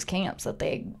victims of these camps, that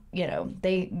they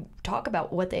talk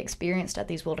about what they experienced at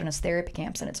these wilderness therapy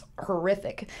camps, and it's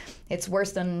horrific. It's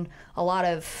worse than a lot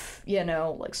of,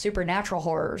 like supernatural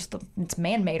horrors. It's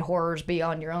man-made horrors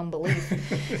beyond your own belief.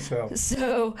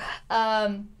 So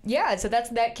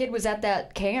that kid was at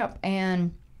that camp,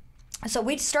 and so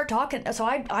we start talking. So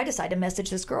I decided to message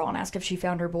this girl and ask if she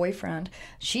found her boyfriend.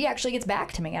 She actually gets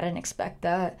back to me. I didn't expect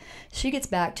that. She gets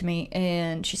back to me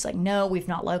and she's like, no, we've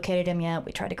not located him yet.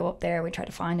 We tried to go up there. We tried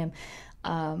to find him.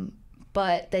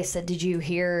 But they said, did you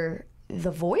hear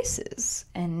the voices?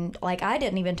 And like, I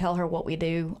didn't even tell her what we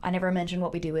do. I never mentioned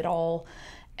what we do at all.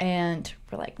 And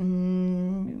we're like,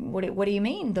 what do you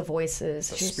mean, the voices?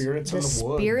 The spirits of the woods.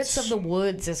 The spirits of the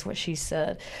woods is what she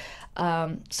said.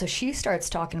 So she starts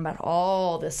talking about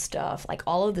all this stuff, like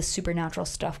all of the supernatural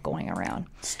stuff going around.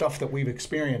 Stuff that we've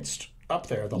experienced up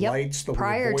there, the lights, the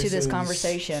prior voices, to this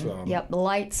conversation. The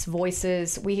lights,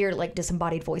 voices. We hear like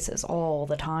disembodied voices all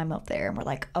the time up there. And we're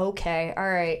like, okay, all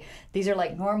right. These are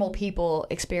like normal people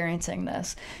experiencing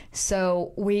this.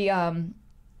 So we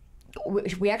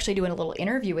actually do a little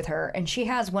interview with her, and she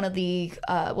has one of the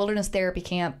wilderness therapy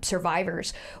camp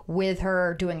survivors with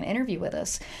her doing an interview with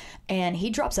us. And he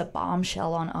drops a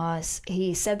bombshell on us.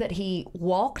 He said that he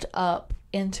walked up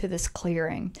into this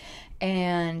clearing,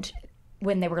 and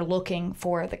when they were looking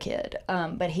for the kid,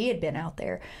 but he had been out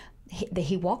there.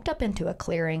 He walked up into a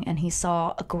clearing, and he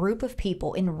saw a group of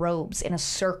people in robes in a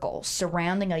circle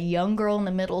surrounding a young girl in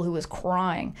the middle who was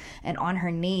crying and on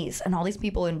her knees, and all these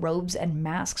people in robes and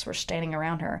masks were standing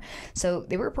around her. So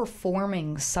they were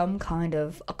performing some kind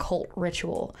of occult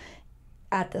ritual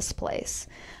at this place.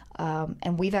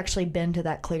 And we've actually been to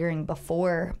that clearing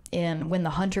before. In When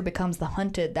the Hunter Becomes the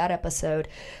Hunted, that episode,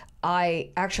 I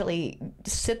actually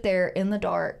sit there in the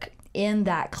dark in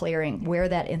that clearing where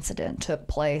that incident took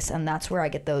place, and that's where I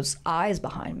get those eyes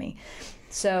behind me.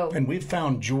 So, and we've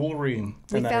found jewelry in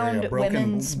that found area,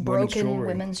 broken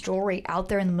women's jewelry out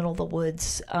there in the middle of the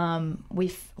woods.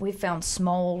 We've found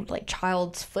small, like,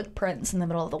 child's footprints in the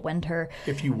middle of the winter.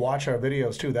 If you watch our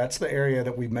videos too, that's the area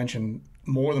that we've mentioned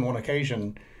more than one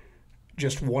occasion.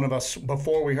 Just one of us,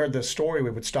 before we heard this story, we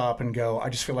would stop and go, I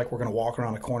just feel like we're going to walk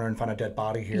around a corner and find a dead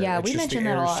body here. Yeah, it's we just mentioned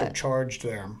that a lot. The air is so charged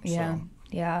there. Yeah,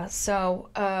 yeah. So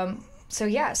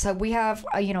we have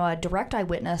a direct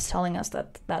eyewitness telling us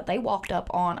that they walked up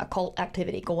on occult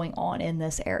activity going on in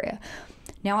this area.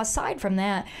 Now, aside from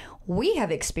that, we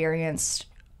have experienced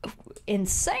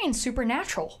insane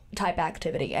supernatural type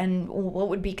activity and what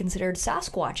would be considered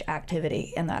Sasquatch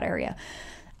activity in that area.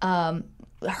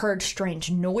 Heard strange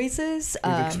noises,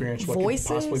 We've experienced what voices.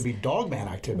 could possibly be Dogman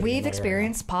activity. We've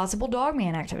experienced possible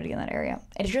Dogman activity in that area.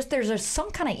 It's just there's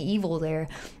some kind of evil there.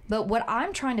 But what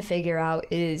I'm trying to figure out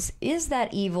is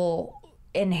that evil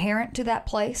inherent to that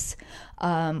place?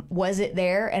 Was it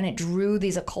there and it drew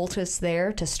these occultists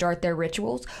there to start their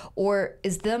rituals? Or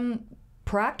is them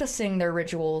practicing their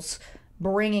rituals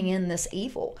bringing in this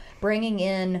evil? Bringing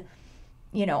in,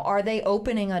 are they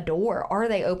opening a door? Are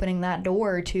they opening that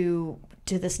door to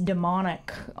this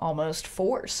demonic almost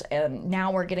force, and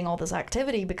now we're getting all this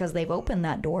activity because they've opened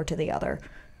that door to the other?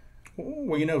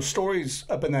 Well, stories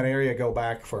up in that area go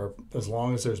back for as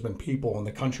long as there's been people in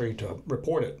the country to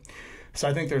report it. So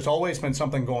I think there's always been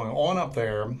something going on up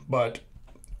there, but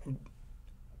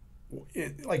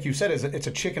like you said, it's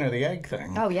a chicken or the egg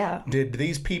thing. Oh, yeah. Did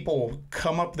these people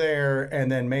come up there and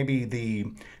then maybe the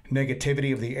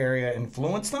negativity of the area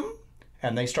influence them?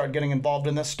 And they start getting involved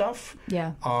in this stuff?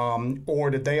 Yeah.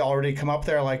 Or did they already come up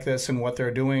there like this, and what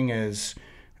they're doing is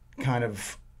kind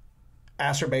of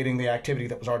acerbating the activity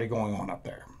that was already going on up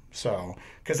there? So,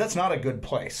 because that's not a good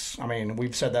place. I mean,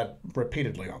 we've said that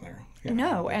repeatedly on there.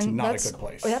 No, it's and not a good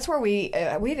place. That's where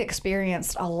we've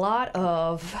experienced a lot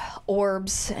of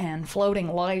orbs and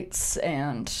floating lights,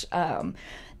 and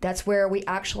that's where we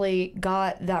actually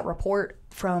got that report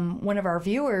from one of our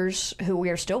viewers, who we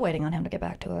are still waiting on him to get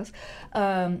back to us,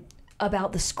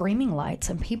 about the screaming lights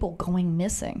and people going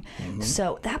missing. Mm-hmm.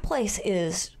 So that place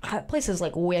is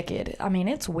like wicked. I mean,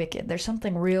 it's wicked. There's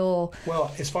something real.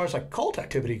 Well, as far as like cult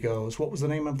activity goes, what was the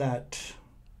name of that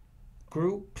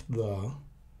group? The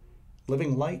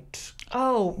Living Light?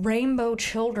 Oh, Rainbow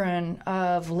Children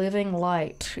of Living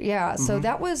Light. Yeah, so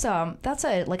that was that's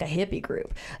a hippie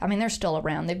group. I mean, they're still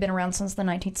around. They've been around since the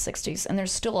 1960s, and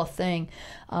there's still a thing.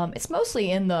 It's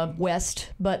mostly in the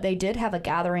West, but they did have a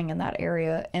gathering in that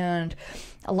area, and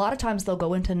a lot of times they'll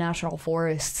go into national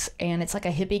forests, and it's like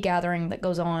a hippie gathering that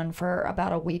goes on for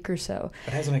about a week or so.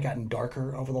 But hasn't it gotten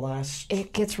darker over the last?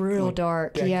 It gets real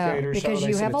dark, yeah, because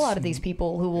you have a lot of these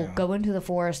people who will go into the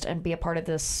forest and be a part of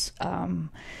this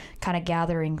kind of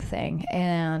gathering thing,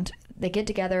 and they get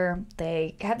together,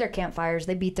 they have their campfires,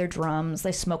 they beat their drums,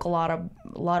 they smoke a lot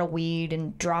of weed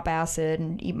and drop acid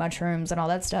and eat mushrooms and all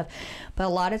that stuff. But a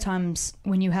lot of times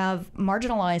when you have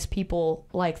marginalized people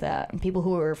like that, and people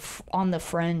who are on the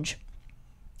fringe,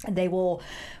 they will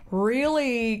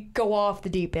really go off the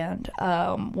deep end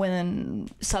when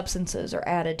substances are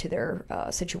added to their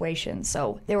situation.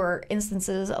 So there were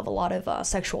instances of a lot of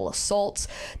sexual assaults.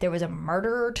 There was a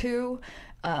murder or two.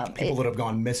 People that have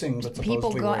gone missing that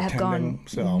people supposedly were have attending.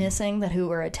 gone missing that who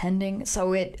were attending.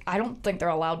 So I don't think they're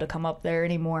allowed to come up there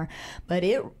anymore. But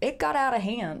it got out of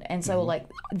hand, and so like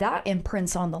that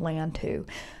imprints on the land too.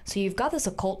 So you've got this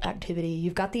occult activity,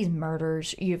 you've got these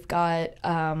murders, you've got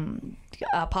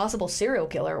a possible serial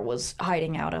killer was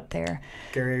hiding out up there.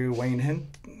 Gary Wayne Henson?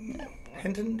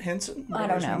 I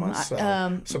don't know.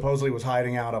 So, supposedly was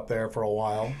hiding out up there for a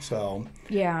while. So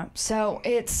yeah, so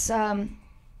it's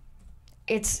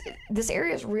this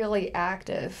area is really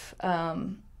active,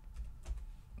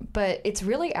 but it's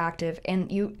really active,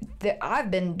 and I've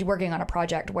been working on a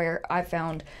project where I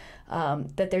found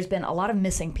that there's been a lot of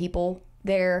missing people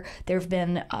there. There've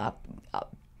been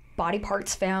body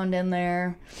parts found in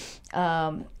there.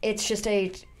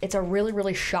 It's a really,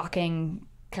 really shocking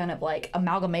kind of like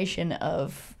amalgamation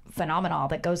of phenomena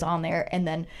that goes on there, and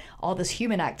then all this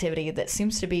human activity that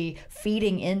seems to be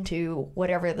feeding into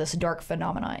whatever this dark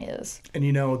phenomena is. And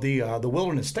the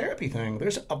wilderness therapy thing,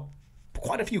 there's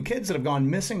quite a few kids that have gone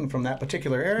missing from that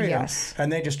particular area. Yes.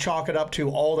 And they just chalk it up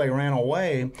to, they ran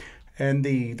away. And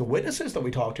the witnesses that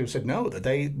we talked to said no, that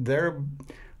they're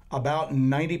about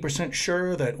 90%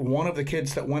 sure that one of the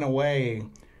kids that went away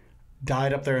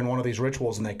died up there in one of these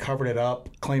rituals, and they covered it up,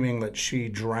 claiming that she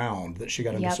drowned, that she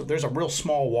got into... Yep. There's a real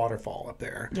small waterfall up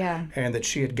there. Yeah. And that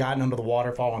she had gotten under the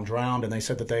waterfall and drowned, and they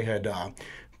said that they had...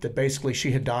 that basically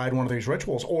she had died in one of these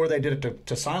rituals, or they did it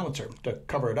to silence her, to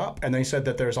cover it up. And they said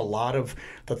that there's a lot of...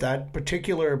 that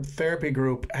particular therapy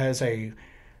group has a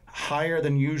higher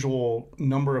than usual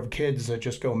number of kids that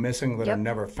just go missing that are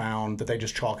never found, that they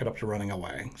just chalk it up to running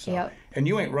away. So, yep. And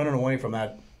you ain't running away from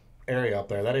that area up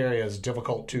there. That area is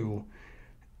difficult to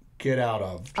get out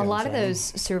of. A lot of those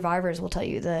survivors will tell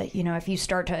you that,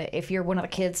 if you're one of the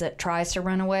kids that tries to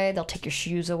run away, they'll take your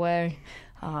shoes away.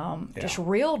 Just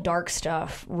real dark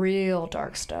stuff.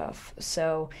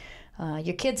 So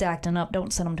your kids acting up,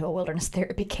 don't send them to a wilderness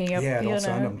therapy camp. Yeah, don't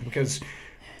send them, because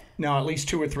now at least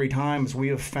 2 or 3 times we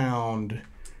have found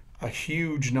a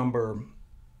huge number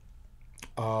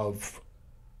of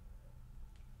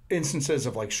instances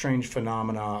of like strange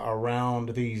phenomena around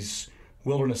these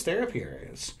wilderness therapy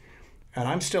areas. And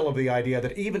I'm still of the idea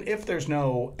that even if there's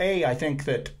no... I think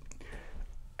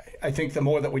the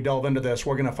more that we delve into this,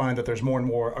 we're going to find that there's more and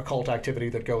more occult activity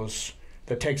that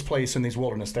takes place in these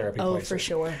wilderness therapy places. Oh, for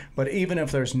sure. But even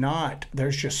if there's not,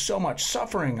 there's just so much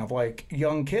suffering of like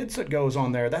young kids that goes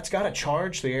on there. That's got to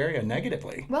charge the area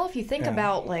negatively. Well, if you think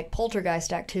about like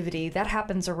poltergeist activity, that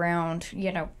happens around,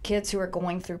 kids who are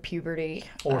going through puberty.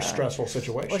 Or stressful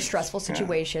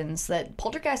situations. That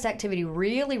poltergeist activity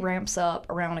really ramps up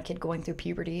around a kid going through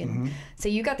puberty. And so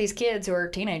you got these kids who are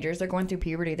teenagers, they're going through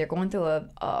puberty, they're going through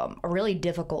a really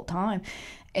difficult time.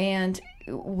 And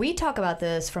we talk about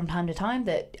this from time to time,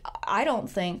 that I don't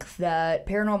think that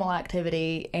paranormal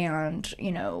activity and,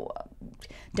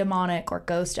 demonic or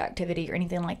ghost activity or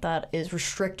anything like that is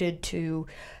restricted to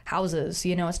houses.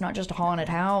 It's not just a haunted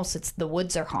house, it's the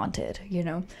woods are haunted,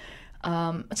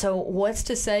 So what's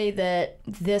to say that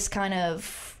this kind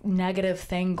of negative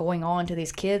thing going on to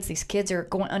these kids are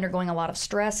undergoing a lot of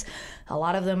stress. A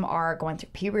lot of them are going through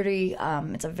puberty.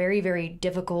 It's a very, very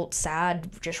difficult, sad,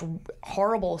 just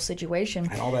horrible situation.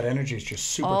 And all that energy is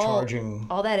just supercharging.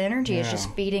 All that energy is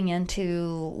just feeding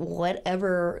into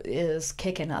whatever is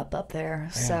kicking up there.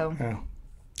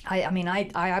 I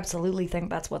absolutely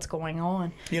think that's what's going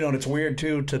on. And it's weird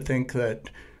too to think that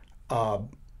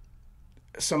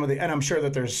some of the, and I'm sure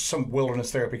that there's some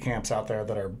wilderness therapy camps out there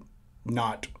that are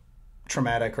not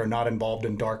traumatic or not involved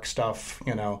in dark stuff,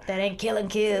 That ain't killing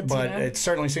kids. But it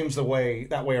certainly seems that way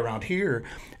around here.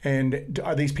 And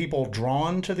are these people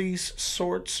drawn to these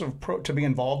sorts of to be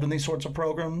involved in these sorts of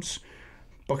programs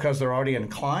because they're already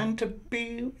inclined to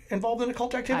be involved in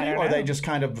occult activity, or are they just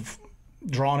kind of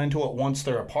drawn into it once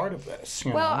they're a part of this?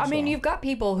 You've got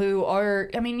people who are,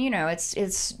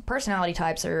 it's personality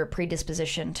types are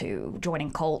predisposition to joining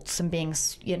cults and being,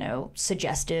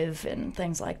 suggestive and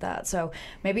things like that. So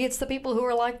maybe it's the people who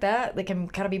are like that. They can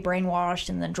kind of be brainwashed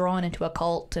and then drawn into a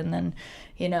cult and then,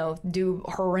 do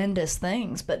horrendous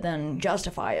things, but then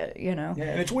justify it, Yeah,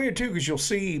 and it's weird too, because you'll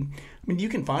see, you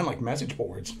can find like message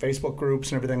boards, Facebook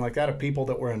groups and everything like that of people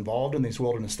that were involved in these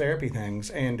wilderness therapy things.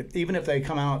 And even if they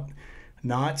come out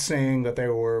not saying that they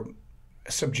were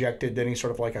subjected to any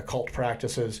sort of like occult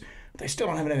practices, they still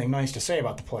don't have anything nice to say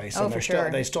about the place. Oh, for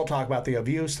sure. They still talk about the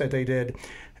abuse that they did.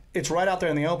 It's right out there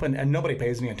in the open, and nobody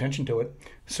pays any attention to it.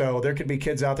 So there could be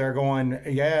kids out there going,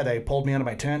 they pulled me out of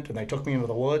my tent, and they took me into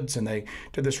the woods, and they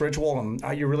did this ritual, and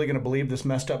are you really going to believe this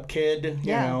messed up kid?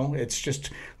 It's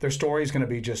just, their story's going to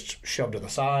be just shoved to the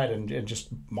side and just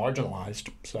marginalized.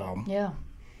 So yeah.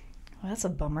 Well, that's a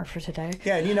bummer for today.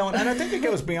 Yeah, and and I think it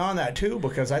goes beyond that too,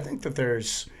 because I think that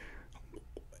there's,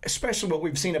 especially what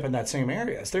we've seen up in that same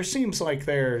areas, there seems like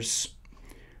there's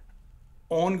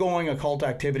ongoing occult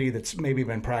activity that's maybe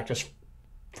been practiced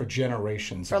for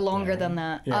generations. For longer than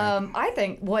that. Yeah. I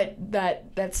think what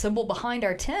that symbol behind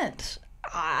our tent,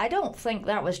 I don't think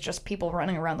that was just people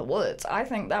running around the woods. I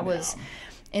think that was,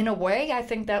 in a way, I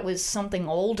think that was something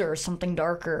older, something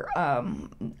darker.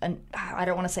 And I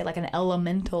don't want to say like an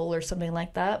elemental or something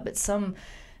like that, but some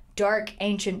dark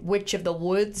ancient witch of the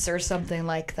woods or something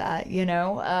like that, I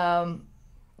know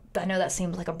that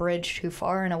seems like a bridge too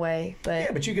far in a way, but...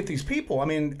 Yeah, but you get these people. I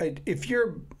mean,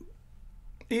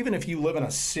 even if you live in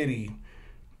a city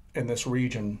in this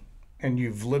region and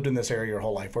you've lived in this area your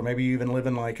whole life, or maybe you even live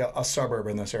in like a suburb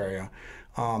in this area,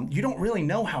 you don't really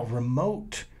know how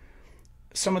remote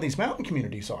some of these mountain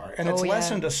communities are. And it's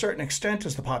lessened to a certain extent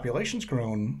as the population's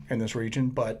grown in this region.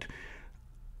 But,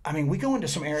 I mean, we go into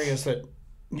some areas that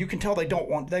you can tell they don't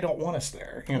want us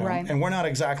there, Right. And we're not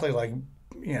exactly like,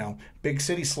 big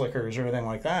city slickers or anything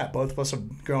like that. Both of us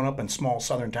have grown up in small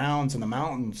southern towns in the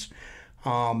mountains.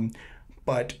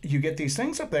 But you get these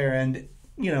things up there, and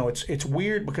it's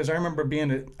weird because I remember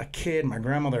being a kid, my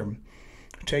grandmother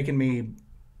taking me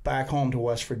back home to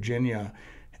West Virginia,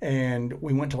 and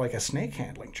we went to like a snake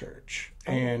handling church,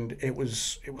 and it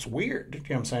was weird. You know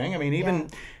what I'm saying? I mean,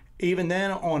 even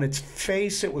then, on its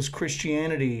face, it was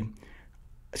Christianity.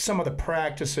 Some of the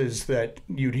practices that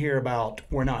you'd hear about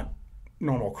were not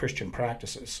normal Christian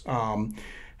practices.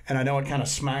 And I know it kind of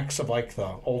smacks of like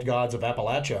the old gods of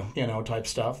Appalachia, type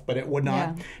stuff, but it would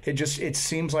not. Yeah. It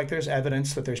seems like there's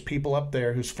evidence that there's people up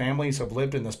there whose families have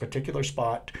lived in this particular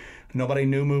spot. Nobody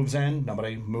new moves in,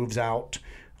 nobody moves out.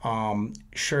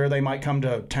 Sure, they might come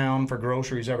to town for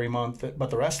groceries every month,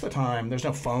 but the rest of the time, there's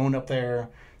no phone up there.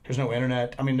 There's no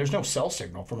internet. I mean, there's no cell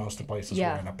signal for most of the places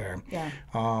we're in up there. Yeah.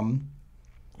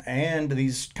 And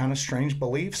these kind of strange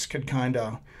beliefs could kind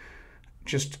of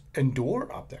just endure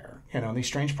up there, these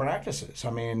strange practices.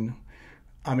 I mean,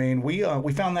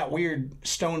 we found that weird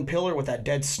stone pillar with that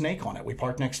dead snake on it. We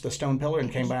parked next to the stone pillar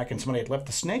and came back, and somebody had left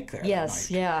the snake there. Yes,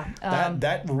 that night. Yeah.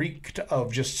 That reeked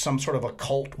of just some sort of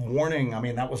occult warning. I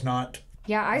mean, that was not.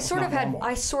 Yeah, I sort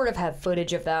of have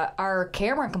footage of that. Our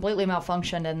camera completely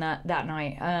malfunctioned in that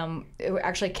night.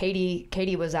 Actually,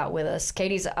 Katie was out with us.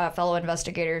 Katie's a fellow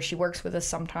investigator. She works with us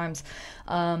sometimes.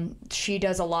 She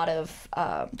does a lot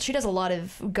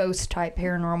of ghost type,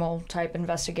 paranormal type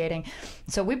investigating.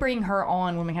 So we bring her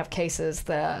on when we have cases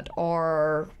that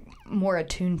are more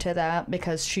attuned to that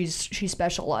because she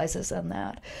specializes in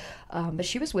that. But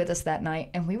she was with us that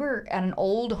night, and we were at an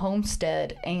old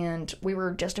homestead, and we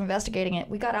were just investigating it.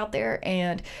 We got out there,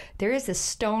 and there is this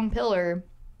stone pillar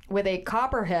with a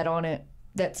copperhead on it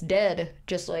that's dead,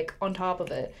 just like on top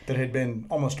of it. That had been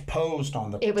almost posed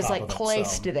on the top of it. It was like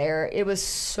placed there. It was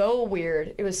so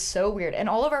weird. And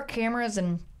all of our cameras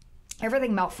and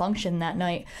everything malfunctioned that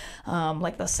night.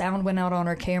 Like the sound went out on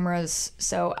our cameras.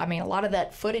 So, I mean, a lot of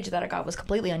that footage that I got was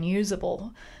completely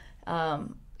unusable.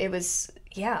 It was...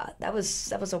 Yeah, that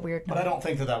was a weird night. But I don't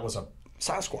think that was a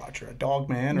Sasquatch or a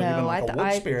Dogman or even like a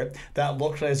wood spirit. That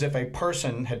looked as if a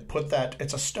person had put that.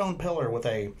 It's a stone pillar with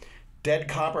a dead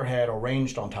copperhead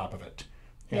arranged on top of it.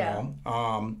 You know?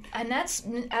 And that's,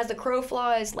 as the crow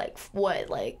flies,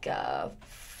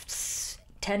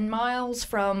 10 miles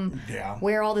from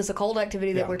where all this occult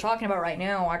activity that we're talking about right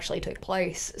now actually took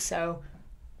place. So.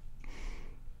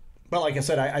 But like I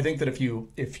said, I think that if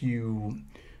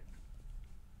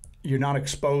you're not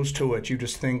exposed to it, you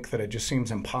just think that it just seems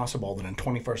impossible that in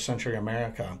 21st century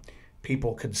America,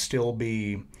 people could still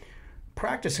be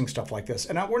practicing stuff like this.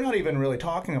 And we're not even really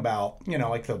talking about,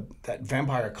 like that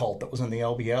vampire cult that was in the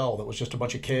LBL that was just a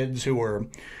bunch of kids who were,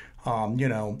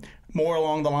 more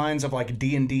along the lines of like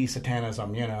D&D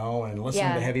satanism, and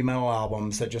listening to heavy metal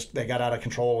albums that they got out of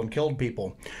control and killed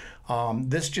people.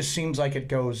 This just seems like it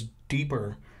goes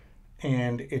deeper.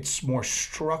 And it's more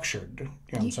structured. You know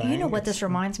what I'm saying? You know what this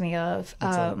reminds me of?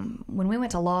 When we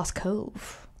went to Lost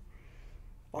Cove.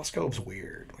 Lost Cove's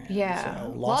weird, man. Yeah. So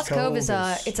Lost Cove is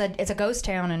it's a ghost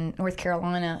town in North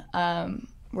Carolina.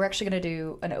 We're actually going to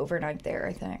do an overnight there,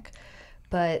 I think.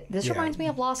 But this reminds me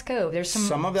of Lost Cove. There's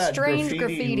some of that strange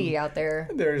graffiti out there.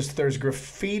 There's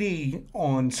graffiti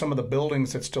on some of the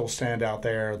buildings that still stand out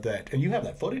there. And you have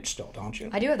that footage still, don't you?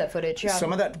 I do have that footage, yeah.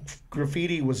 Some of that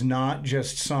graffiti was not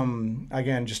just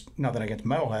just nothing against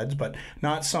metalheads, but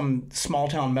not some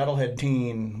small-town metalhead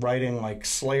teen writing like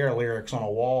Slayer lyrics on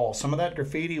a wall. Some of that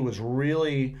graffiti was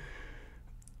really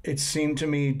it seemed to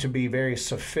me to be very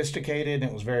sophisticated,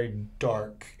 and it was very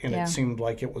dark, and it seemed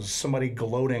like it was somebody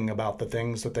gloating about the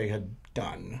things that they had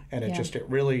done, and it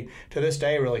really, to this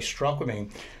day, really struck with me.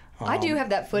 I do have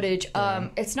that footage.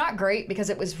 It's not great because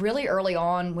it was really early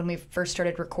on when we first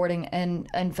started recording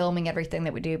and filming everything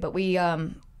that we do, but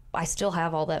I still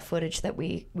have all that footage that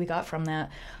we got from that.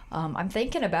 I'm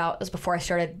thinking about, it's before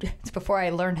I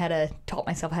learned taught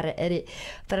myself how to edit,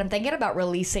 but I'm thinking about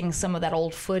releasing some of that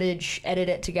old footage, edit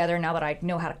it together now that I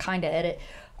know how to kind of edit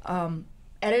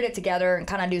it together and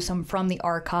kind of do some from the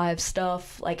archive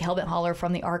stuff, like Hellbent Holler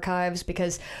from the archives,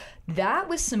 because that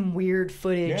was some weird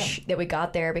footage that we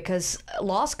got there, because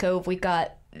Lost Cove, we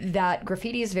got that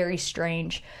graffiti is very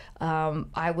strange.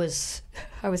 I was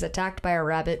attacked by a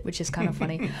rabbit, which is kind of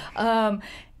funny.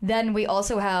 Then we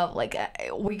also have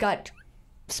we got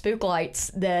spook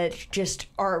lights that just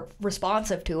are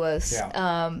responsive to us.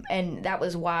 And that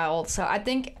was wild. So I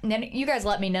think then you guys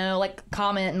let me know,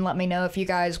 comment and let me know if you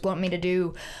guys want me to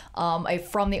do a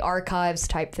from the archives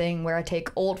type thing where I take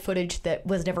old footage that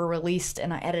was never released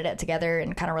and I edit it together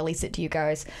and kind of release it to you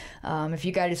guys. If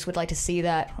you guys would like to see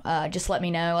that, just let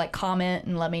me know, comment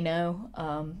and let me know.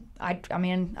 I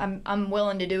mean, I'm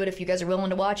willing to do it if you guys are willing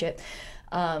to watch it.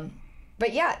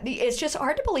 But yeah, it's just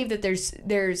hard to believe that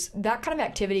there's that kind of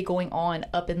activity going on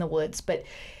up in the woods. But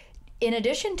in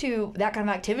addition to that kind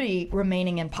of activity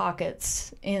remaining in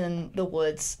pockets in the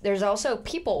woods, there's also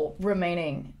people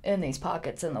remaining in these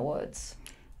pockets in the woods.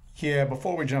 Yeah,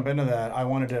 before we jump into that,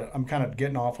 I'm kind of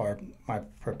getting off my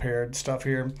prepared stuff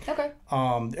here. Okay.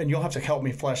 And you'll have to help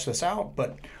me flesh this out.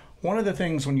 But one of the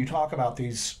things when you talk about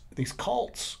these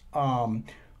cults,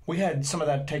 we had some of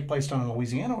that take place down in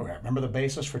Louisiana. Remember the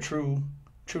basis for True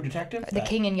Detective? The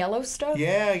King in Yellow stuff?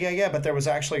 Yeah. But there was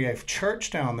actually a church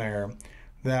down there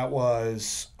that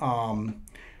was...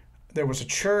 there was a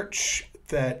church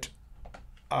that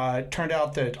it turned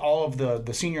out that all of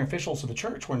the senior officials of the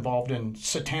church were involved in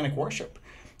satanic worship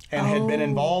and had been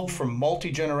involved from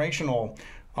multi-generational...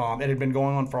 it had been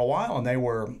going on for a while, and they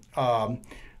were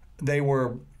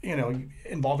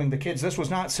involving the kids. This was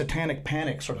not satanic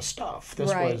panic sort of stuff. This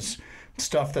was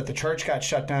stuff that the church got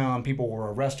shut down. People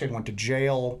were arrested, went to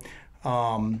jail.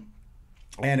 And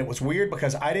it was weird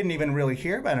because I didn't even really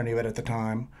hear about any of it at the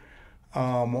time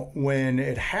when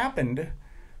it happened.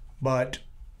 But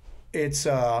it's...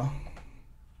 I'm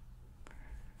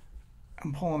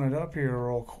pulling it up here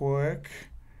real quick.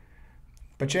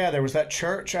 But yeah, there was that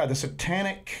church, the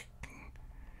satanic...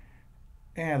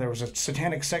 Yeah, there was a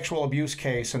satanic sexual abuse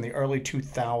case in the early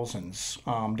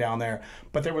 2000s down there.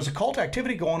 But there was a cult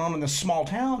activity going on in this small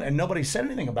town, and nobody said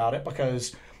anything about it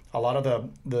because a lot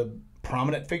of the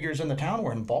prominent figures in the town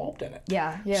were involved in it.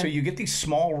 Yeah. So you get these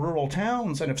small rural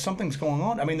towns, and if something's going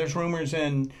on... I mean, there's rumors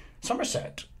in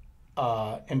Somerset,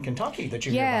 in Kentucky that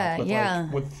you hear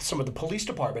about with some of the police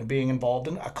department being involved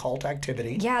in occult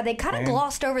activity. Yeah, they kind of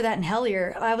glossed over that in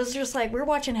Hellier. I was just we're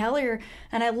watching Hellier,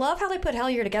 and I love how they put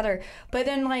Hellier together. But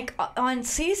then, on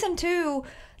season 2,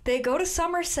 they go to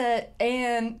Somerset,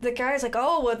 and the guy's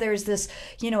there's this,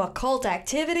 occult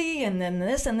activity, and then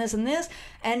this and this and this.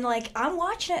 And, I'm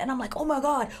watching it, and I'm like, oh, my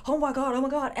God.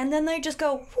 And then they just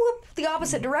go, whoop, the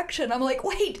opposite direction. I'm like,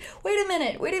 wait a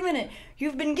minute.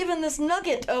 You've been given this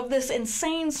nugget of this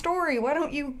insane story. Why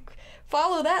don't you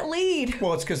follow that lead?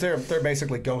 Well, it's because they're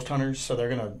basically ghost hunters, so they're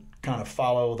going to kind of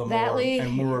follow the that more... lead.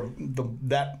 And we're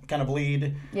that kind of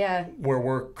lead. Yeah. Where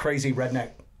we're crazy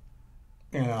redneck,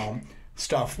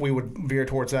 stuff, we would veer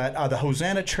towards that. The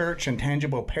Hosanna Church in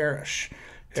Tangipo Parish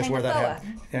is where that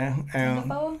happened. Yeah.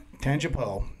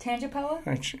 Tangipo.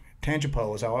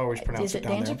 Tangipo is how I always pronounce it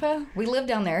down there. Tangipo? We live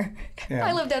down there. Yeah.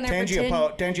 I lived down there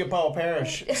Tangipo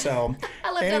Parish. So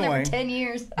I lived down there for 10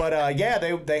 years. But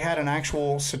they had an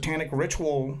actual satanic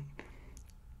ritual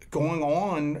going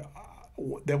on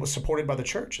that was supported by the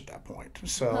church at that point.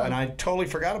 So, and I totally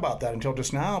forgot about that until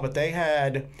just now. But they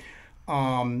had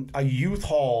a youth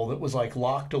hall that was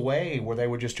locked away where they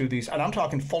would just do these, and I'm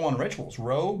talking full-on rituals,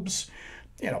 robes,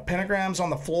 pentagrams on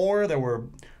the floor. There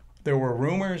were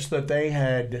rumors that they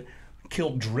had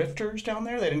killed drifters down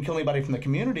there. They didn't kill anybody from the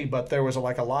community, but there was a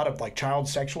lot of child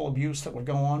sexual abuse that would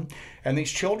go on. And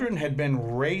these children had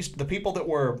been raised, the people that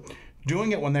were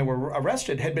doing it when they were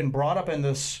arrested had been brought up in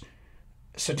this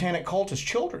satanic cult as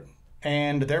children.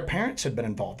 And their parents had been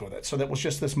involved with it. So that was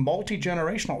just this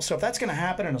multi-generational. So if that's going to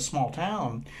happen in a small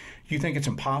town, you think it's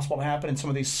impossible to happen in some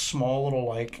of these small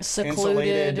little,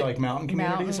 insulated, mountain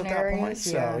communities at that point?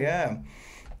 So, yeah.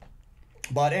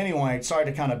 But anyway, sorry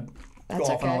to kind of go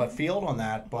off on a left field on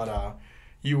that. But,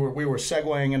 we were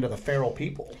segueing into the feral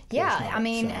people. Yeah, I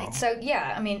mean,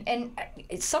 and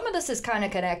some of this is kind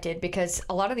of connected because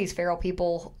a lot of these feral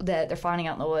people that they're finding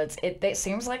out in the woods, it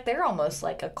seems like they're almost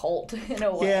like a cult in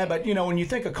a way. Yeah, but when you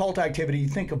think of cult activity, you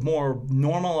think of more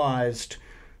organized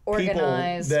people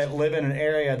that live in an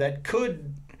area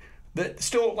that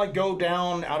still like go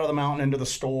down out of the mountain into the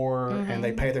store and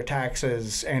they pay their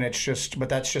taxes, and but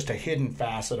that's just a hidden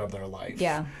facet of their life.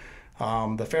 Yeah.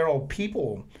 The feral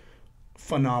people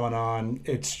phenomenon,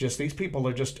 it's just these people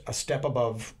are just a step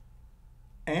above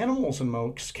animals in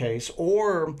most case,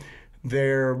 or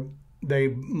they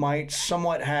might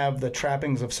somewhat have the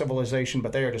trappings of civilization,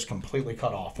 but they are just completely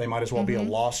cut off. They might as well be a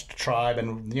lost tribe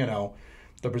in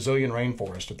the Brazilian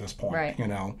rainforest at this point. Right.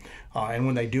 And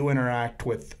when they do interact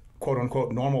with quote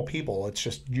unquote normal people, it's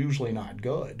just usually not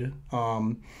good.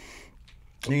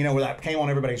 Where that came on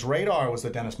everybody's radar was the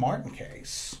Dennis Martin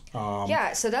case.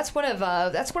 So that's one of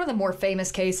the more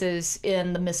famous cases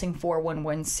in the Missing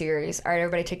 411 series. All right,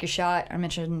 everybody, take your shot. I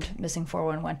mentioned Missing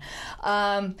 411.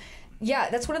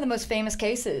 That's one of the most famous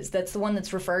cases. That's the one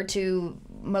that's referred to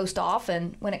most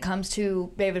often when it comes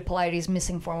to David Paulides'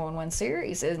 Missing 411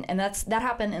 series, and that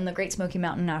happened in the Great Smoky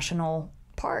Mountain National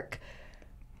Park.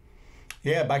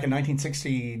 Yeah, back in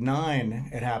 1969,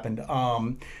 it happened.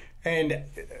 And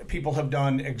people have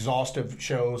done exhaustive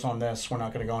shows on this. We're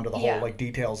not going to go into the whole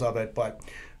details of it, but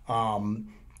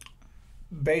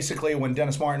basically, when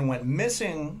Dennis Martin went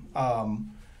missing,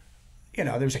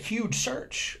 there was a huge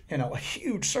search.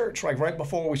 Like right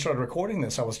before we started recording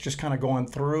this, I was just kind of going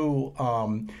through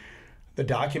the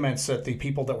documents that the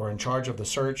people that were in charge of the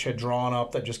search had drawn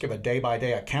up that just give a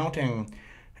day-by-day accounting,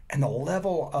 and the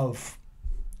level of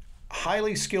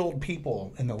highly skilled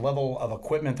people and the level of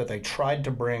equipment that they tried to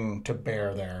bring to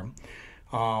bear there.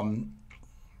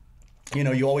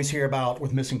 You always hear about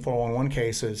with Missing 411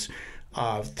 cases,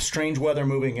 strange weather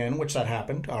moving in, which that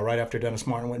happened right after Dennis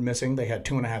Martin went missing. They had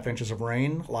 2.5 inches of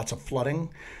rain, lots of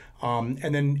flooding.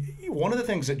 And then one of the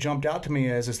things that jumped out to me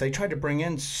is they tried to bring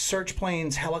in search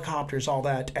planes, helicopters, all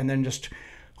that, and then just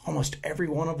almost every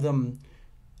one of them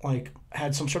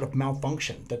had some sort of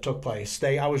malfunction that took place.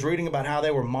 I was reading about how they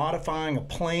were modifying a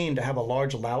plane to have a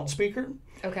large loudspeaker.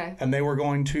 Okay. And they were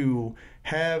going to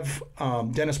have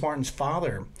Dennis Martin's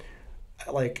father,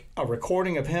 a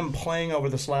recording of him playing over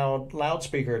this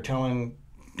loudspeaker, telling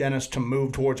Dennis to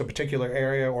move towards a particular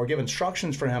area or give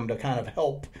instructions for him to kind of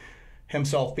help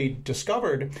himself be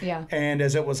discovered. Yeah. And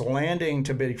as it was landing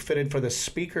to be fitted for the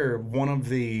speaker, one of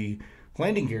the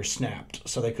landing gear snapped,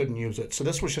 so they couldn't use it. So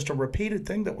this was just a repeated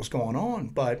thing that was going on.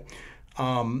 But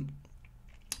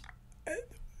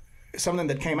something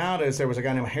that came out is there was a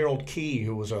guy named Harold Key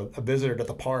who was a visitor to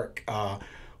the park.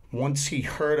 Once he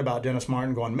heard about Dennis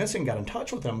Martin going missing, got in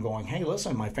touch with him going, hey,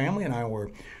 listen, my family and I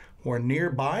were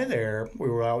nearby there.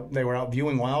 They were out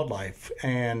viewing wildlife,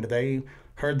 and they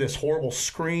heard this horrible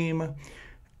scream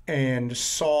and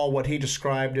saw what he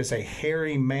described as a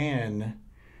hairy man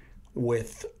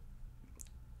with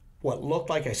what looked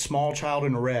like a small child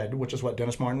in red, which is what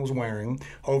Dennis Martin was wearing,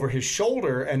 over his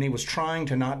shoulder, and he was trying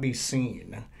to not be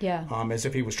seen. Yeah. As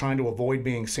if he was trying to avoid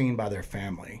being seen by their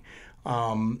family.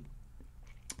 And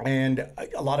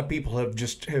a lot of people have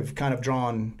kind of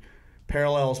drawn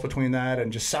parallels between that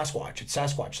and just Sasquatch. It's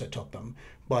Sasquatch that took them.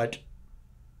 But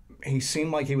he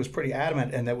seemed like he was pretty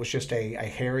adamant, and that was just a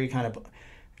hairy, kind of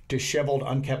disheveled,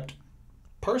 unkept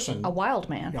person. A wild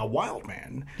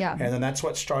man. Yeah. And then that's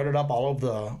what started up all of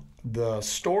the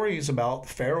stories about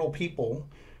feral people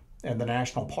in the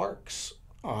national parks,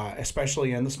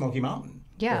 especially in the Smoky Mountain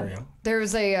area. There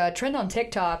was a trend on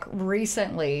TikTok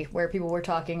recently where people were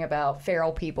talking about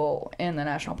feral people in the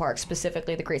national park,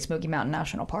 specifically the Great Smoky Mountain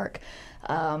National Park.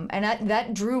 And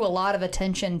that drew a lot of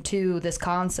attention to this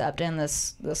concept and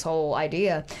this whole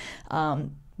idea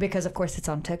because, of course, it's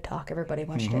on TikTok. Everybody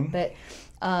watched it. But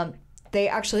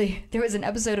there was an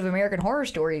episode of American Horror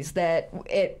Stories that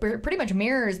it pretty much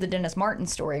mirrors the Dennis Martin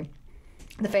story.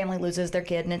 The family loses their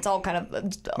kid, and it's all kind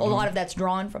of a lot of that's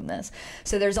drawn from this.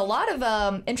 So there's a lot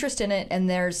of interest in it, and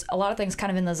there's a lot of things kind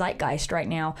of in the zeitgeist right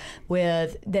now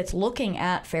that's looking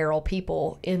at feral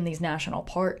people in these national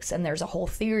parks. And there's a whole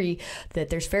theory that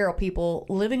there's feral people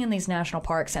living in these national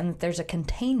parks, and that there's a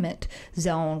containment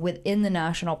zone within the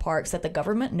national parks that the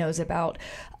government knows about,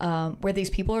 where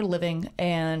these people are living,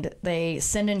 and they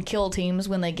send in kill teams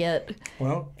when they get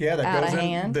that goes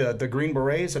in the Green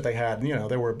Berets that they had.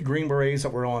 There were Green Berets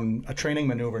that were on a training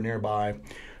maneuver nearby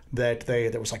there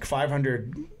was like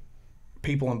 500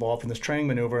 people involved in this training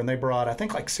maneuver, and they brought I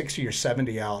think like 60 or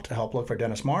 70 out to help look for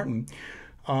Dennis Martin,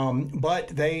 but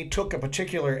they took a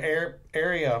particular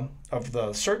area of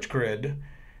the search grid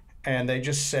and they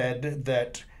just said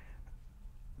that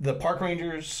the park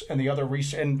rangers and the other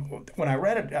and when I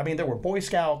read it, I mean, there were Boy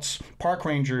Scouts, park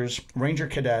rangers, ranger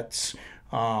cadets,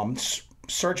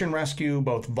 search and rescue,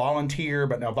 both volunteer,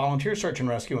 but now volunteer search and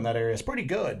rescue in that area is pretty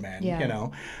good, man. Yeah. You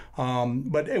know,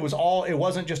 but it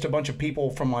wasn't just a bunch of people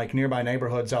from like nearby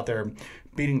neighborhoods out there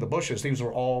beating the bushes. These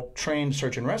were all trained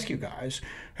search and rescue guys,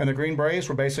 and the Green Berets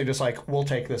were basically just like, we'll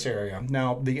take this area.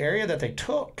 Now, the area that they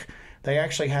took, they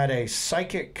actually had a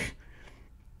psychic.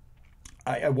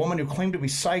 A woman who claimed to be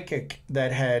psychic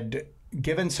that had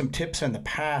given some tips in the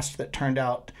past that turned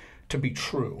out to be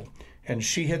true. And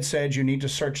she had said, you need to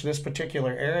search this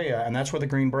particular area. And that's where the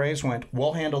Green Berets went,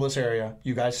 we'll handle this area.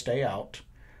 You guys stay out.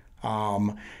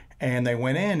 And they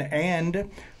went in. And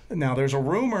now there's a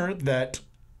rumor that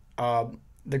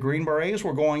the Green Berets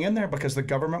were going in there because the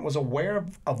government was aware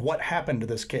of what happened to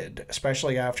this kid,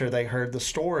 especially after they heard the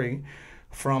story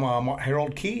from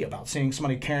Harold Key about seeing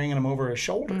somebody carrying him over his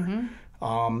shoulder. Mm-hmm.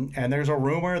 And there's a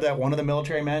rumor that one of the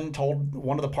military men told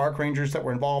one of the park rangers that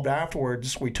were involved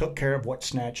afterwards, we took care of what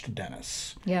snatched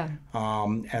Dennis. Yeah.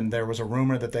 And there was a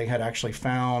rumor that they had actually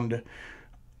found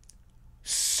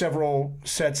several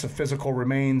sets of physical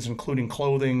remains, including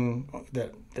clothing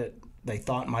that they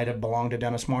thought might have belonged to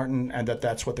Dennis Martin, and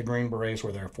that's what the Green Berets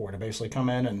were there for, to basically come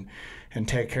in and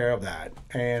take care of that.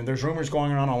 And there's rumors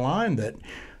going around online that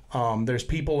there's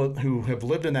people who have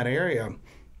lived in that area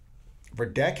for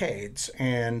decades,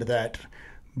 and that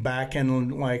back in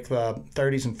like the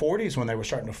 30s and 40s when they were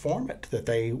starting to form it, that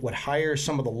they would hire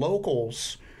some of the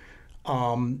locals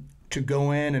to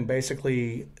go in and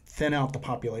basically thin out the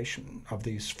population of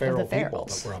these feral people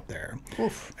that were up there.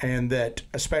 Oof. And that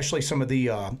especially some of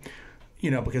the,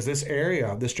 because this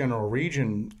area, this general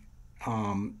region,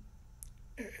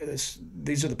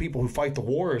 these are the people who fight the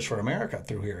wars for America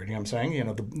through here. You know what I'm saying? You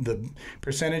know, the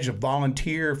percentage of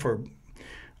volunteers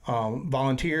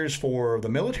for the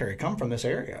military come from this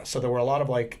area. So there were a lot of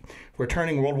like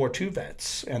returning World War II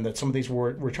vets, and that some of these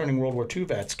were returning World War II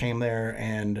vets came there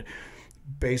and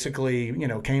basically,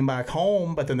 came back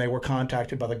home, but then they were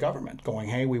contacted by the government going,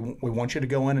 hey, we want you to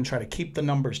go in and try to keep the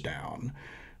numbers down.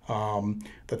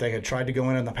 That they had tried to go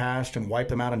in the past and wipe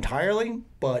them out entirely,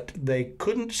 but they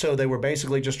couldn't. So they were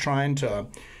basically just trying to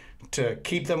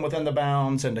keep them within the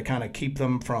bounds and to kind of keep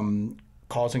them from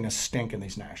causing a stink in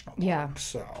these national parks. Yeah.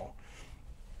 So,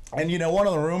 and one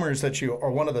of the rumors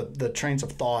one of the trains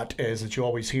of thought is that you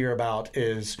always hear about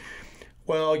is,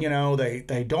 well,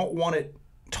 they don't want it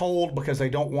told because they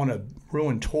don't want to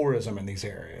ruin tourism in these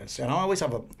areas. And I always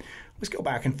go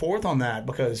back and forth on that,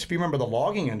 because if you remember, the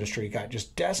logging industry got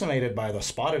just decimated by the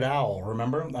spotted owl,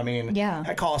 remember? I mean, yeah.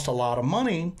 That cost a lot of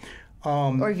money.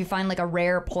 Or if you find like a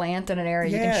rare plant in an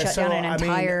area, you can shut down an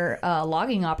entire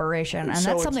logging operation. And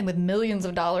that's something with millions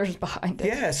of dollars behind it.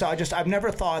 Yeah, so I've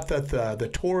never thought that the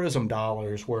tourism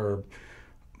dollars were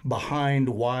behind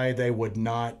why they would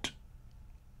not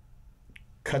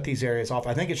cut these areas off.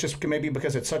 I think it's just maybe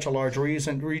because it's such a large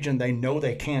region, they know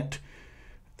they can't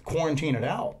quarantine it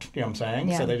out. You know what I'm saying?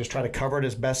 Yeah. So they just try to cover it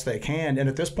as best they can. And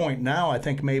at this point now, I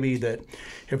think maybe that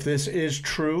if this is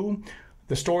true,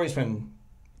 the story's been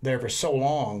there for so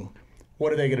long,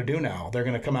 what are they going to do now? They're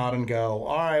going to come out and go,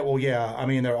 all right, well, yeah, I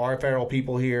mean, there are feral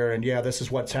people here, and yeah, this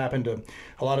is what's happened to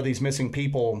a lot of these missing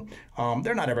people.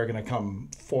 They're not ever going to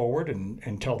come forward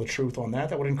and tell the truth on that.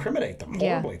 That would incriminate them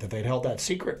horribly, that they'd held that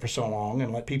secret for so long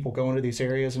and let people go into these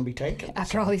areas and be taken.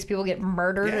 After all these people get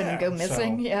murdered and go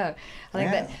missing. I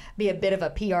think that'd be a bit of a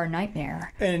PR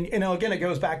nightmare. And, again, it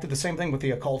goes back to the same thing with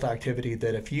the occult activity,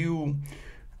 that if you...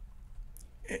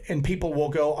 And people will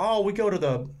go, oh, we go to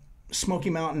the Smoky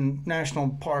Mountain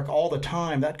National Park all the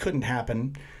time. That couldn't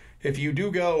happen. If you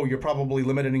do go, you're probably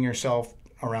limiting yourself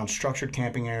around structured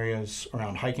camping areas,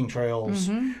 around hiking trails,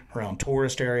 around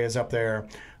tourist areas up there.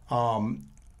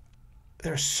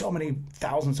 There's so many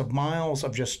thousands of miles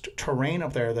of just terrain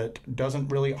up there that doesn't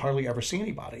really hardly ever see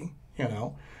anybody,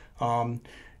 One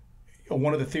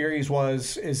of the theories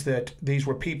is that these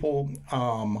were people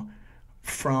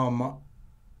from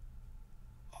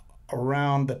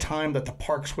around the time that the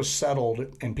parks was settled,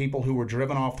 and people who were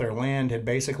driven off their land had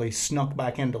basically snuck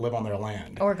back in to live on their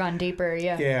land. Or gone deeper,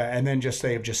 yeah. Yeah, and then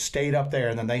they've just stayed up there,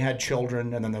 and then they had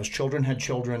children, and then those children had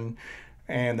children,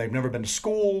 and they've never been to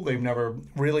school, they've never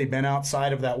really been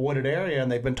outside of that wooded area,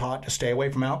 and they've been taught to stay away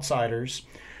from outsiders.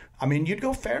 I mean, you'd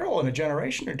go feral in a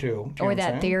generation or two. Or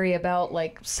that theory about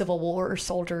like Civil War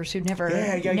soldiers who never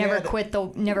quit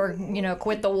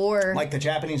the war. Like the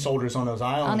Japanese soldiers on those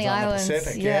islands on the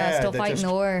Pacific. Still fighting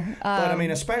the war. But I mean,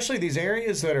 especially these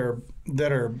areas that are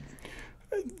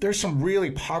there's some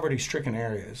really poverty-stricken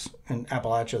areas in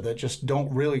Appalachia that just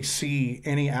don't really see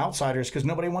any outsiders because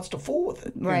nobody wants to fool with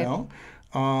it. Right.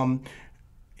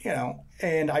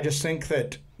 And I just think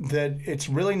that it's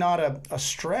really not a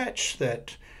stretch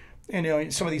that,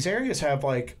 some of these areas have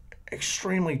like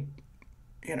extremely,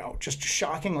 just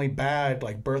shockingly bad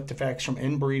like birth defects from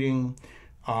inbreeding.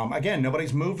 Again,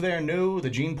 nobody's moved there new. The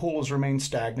gene pool has remained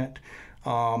stagnant.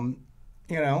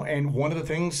 And one of the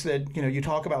things that, you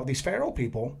talk about with these feral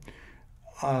people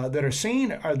that are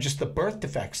seen are just the birth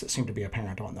defects that seem to be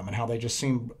apparent on them and how they just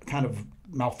seem kind of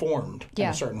malformed in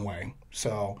a certain way.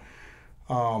 So...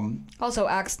 also,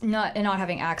 not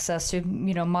having access to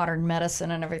modern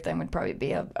medicine and everything would probably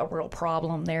be a real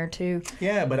problem there too.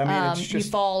 Yeah, but I mean, it's just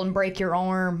you fall and break your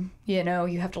arm.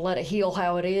 You have to let it heal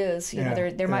how it is.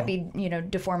 There might be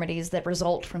deformities that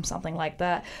result from something like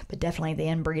that, but definitely the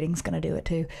inbreeding's going to do it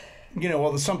too.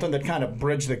 There's something that kind of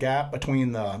bridged the gap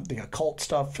between the occult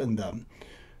stuff and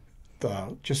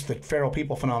the feral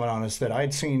people phenomenon is that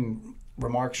I'd seen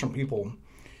remarks from people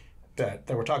that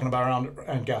they were talking about around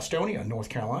in Gastonia, North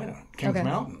Carolina, Kings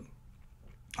Mountain.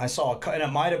 I saw, and it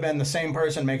might have been the same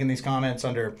person making these comments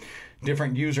under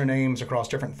different usernames across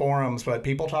different forums, but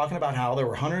people talking about how there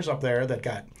were hunters up there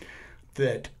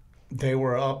that they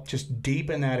were up just deep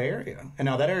in that area. And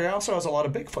now that area also has a lot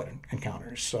of Bigfoot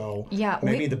encounters. So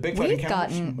maybe the Bigfoot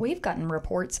encounters. We've gotten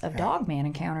reports of Dogman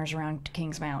encounters around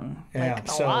Kings Mountain, a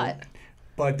lot.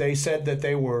 But they said that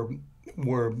they were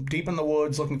deep in the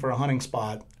woods looking for a hunting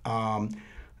spot.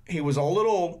 He was a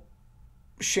little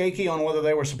shaky on whether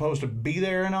they were supposed to be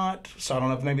there or not. So I don't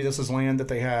know if maybe this is land that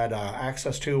they had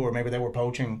access to or maybe they were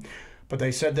poaching. But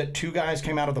they said that two guys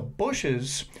came out of the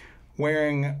bushes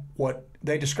wearing what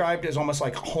they described as almost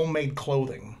like homemade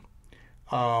clothing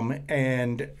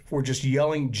and were just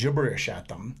yelling gibberish at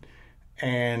them.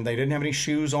 And they didn't have any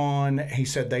shoes on. He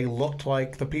said they looked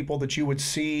like the people that you would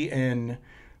see in...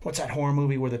 What's that horror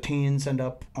movie where the teens end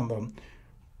up on the...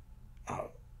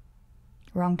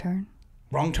 Wrong Turn?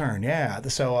 Wrong Turn, yeah.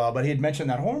 So, but he had mentioned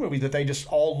that horror movie that they just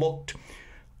all looked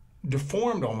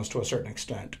deformed almost to a certain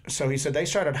extent. So he said they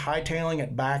started hightailing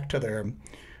it back to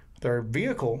their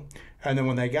vehicle. And then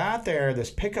when they got there, this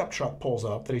pickup truck pulls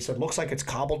up that he said looks like it's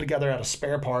cobbled together out of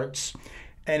spare parts.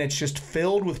 And it's just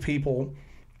filled with people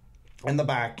in the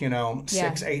back,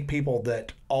 6, 8 people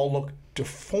that all look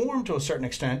deformed to a certain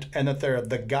extent, and that there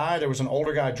was an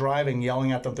older guy driving,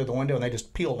 yelling at them through the window, and they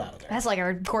just peeled out of there. That's like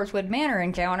our Corpsewood Manor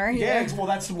encounter. Yeah, well,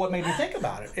 that's what made me think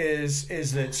about it,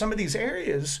 is that some of these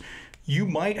areas, you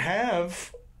might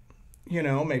have,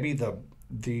 maybe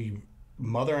the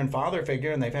mother and father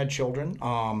figure, and they've had children,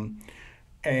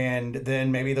 and then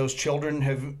maybe those children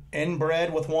have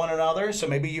inbred with one another, so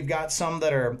maybe you've got some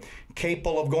that are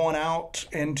capable of going out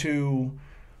into...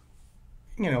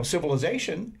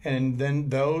 civilization, and then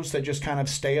those that just kind of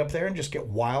stay up there and just get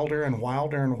wilder and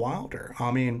wilder and wilder.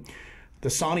 I mean, the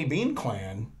Sawney Bean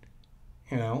clan,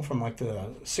 from like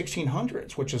the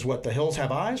 1600s, which is what the Hills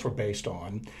Have Eyes were based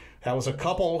on. That was a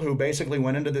couple who basically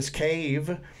went into this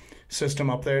cave system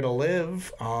up there to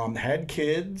live, had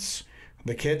kids.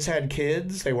 The kids had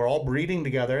kids. They were all breeding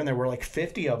together, and there were like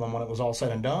 50 of them when it was all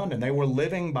said and done, and they were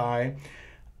living by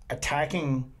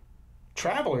attacking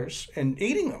travelers and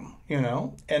eating them,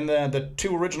 and the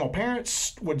two original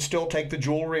parents would still take the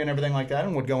jewelry and everything like that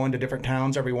and would go into different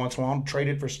towns every once in a while and trade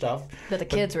it for stuff. But the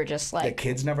kids were just like... The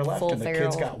kids never left, and the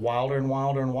kids got wilder and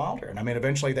wilder and wilder. And I mean,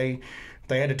 eventually they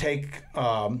had to take...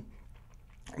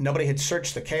 nobody had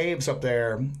searched the caves up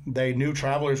there. They knew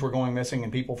travelers were going missing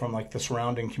and people from like the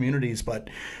surrounding communities, but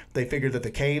they figured that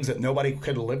the caves, that nobody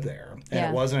could live there. And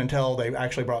it wasn't until they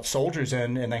actually brought soldiers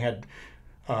in and they had...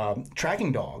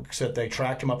 tracking dogs that they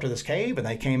tracked them up to this cave, and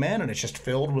they came in and it's just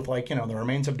filled with like the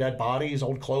remains of dead bodies,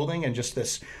 old clothing, and just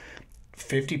this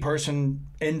 50-person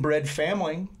inbred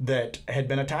family that had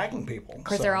been attacking people. Of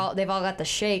course, they've all got the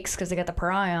shakes because they got the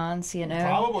prions,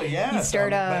 Probably, yeah.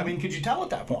 I mean, could you tell at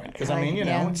that point? Because I mean,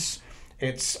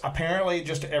 it's apparently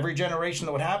just every generation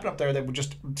that would happen up there, they would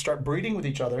just start breeding with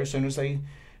each other as soon as they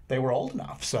were old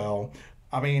enough. So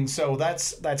I mean, so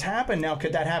that's happened. Now,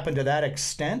 could that happen to that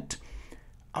extent?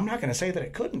 I'm not going to say that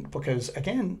it couldn't, because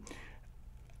again,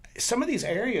 some of these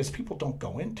areas people don't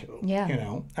go into.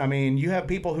 Yeah. I mean, you have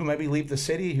people who maybe leave the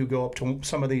city who go up to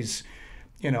some of these,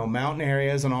 mountain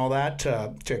areas and all that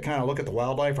to kind of look at the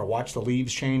wildlife or watch the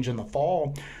leaves change in the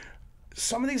fall.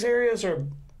 Some of these areas are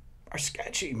are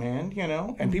sketchy, man, you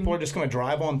know, and people are just going to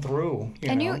drive on through.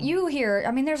 You hear,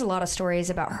 I mean, there's a lot of stories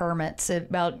about hermits,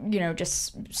 about, you know,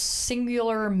 just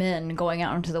singular men going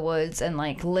out into the woods and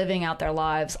like living out their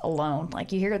lives alone.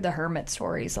 Like you hear the hermit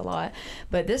stories a lot,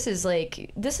 but this is a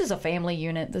family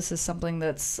unit. This is something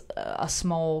that's a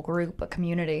small group, a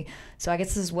community. So I guess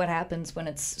this is what happens when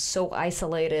it's so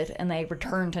isolated and they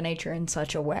return to nature in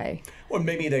such a way. Or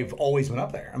maybe they've always been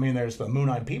up there. I mean, there's the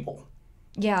Moon-Eyed People.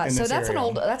 Yeah, so that's an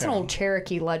old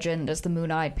Cherokee legend, is the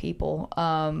Moon-Eyed People. You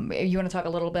want to talk a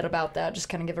little bit about that? Just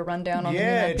kind of give a rundown on the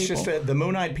Moon-Eyed People? Yeah, it's just the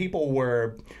Moon-Eyed People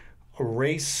were a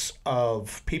race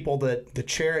of people that the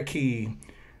Cherokee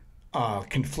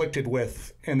conflicted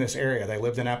with in this area. They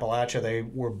lived in Appalachia. They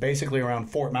were basically around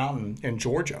Fort Mountain in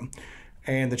Georgia.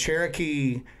 And the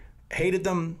Cherokee hated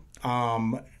them,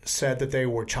 said that they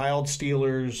were child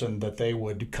stealers and that they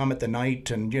would come at the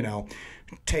night and, you know,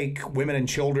 take women and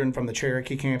children from the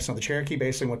Cherokee camps. So the Cherokee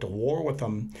basically went to war with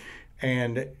them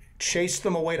and chased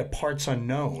them away to parts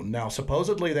unknown. Now,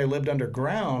 supposedly they lived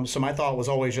underground, so my thought was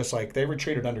always just like they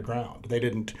retreated underground. They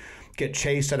didn't get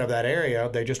chased out of that area.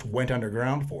 They just went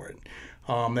underground for it.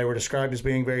 They were described as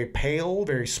being very pale,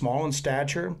 very small in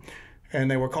stature,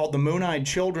 and they were called the Moon-Eyed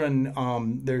Children.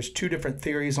 There's two different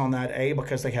theories on that. A,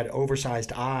 because they had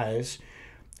oversized eyes.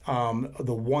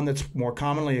 The one that's more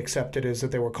commonly accepted is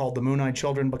that they were called the Moon-Eyed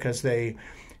Children because they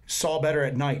saw better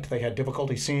at night. They had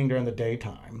difficulty seeing during the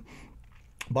daytime.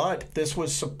 But this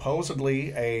was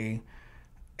supposedly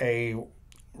a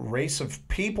race of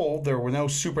people. There were no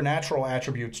supernatural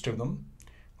attributes to them.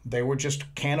 They were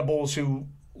just cannibals who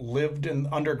lived in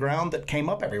underground that came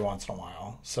up every once in a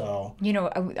while. So, you know,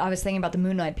 I was thinking about the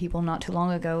Moon-Eyed People not too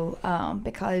long ago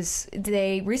because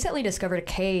they recently discovered a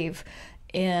cave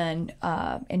in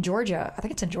Georgia. I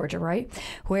think it's in Georgia, right?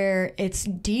 Where it's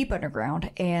deep underground,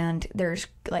 and there's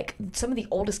like some of the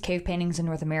oldest cave paintings in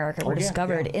North America were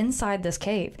discovered inside this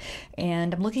cave.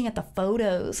 And I'm looking at the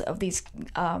photos of these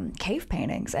cave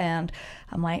paintings, and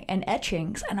I'm like, and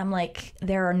etchings, and I'm like,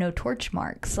 there are no torch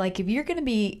marks. Like if you're going to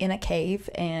be in a cave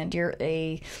and you're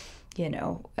a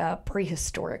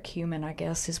prehistoric human, I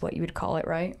guess is what you would call it,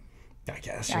 right? I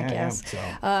guess.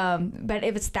 But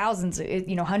if it's thousands,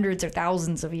 hundreds or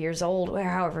thousands of years old, or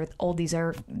however old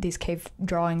these cave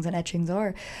drawings and etchings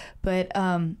are, but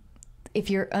if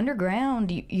you're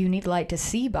underground, you need light to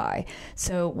see by.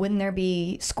 So wouldn't there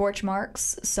be scorch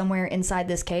marks somewhere inside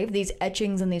this cave? These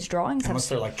etchings and these drawings. Unless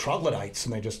they're like troglodytes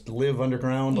and they just live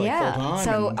underground full time.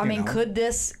 So and, I mean, could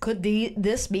this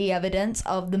be evidence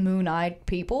of the Moon-Eyed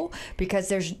People? Because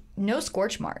there's no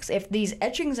scorch marks. If these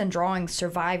etchings and drawings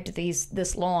survived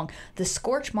this long, the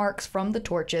scorch marks from the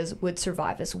torches would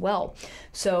survive as well.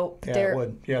 So it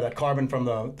would. Yeah, that carbon from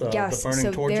the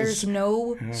burning torches. There's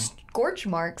no scorch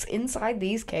marks inside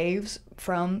these caves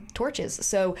from torches.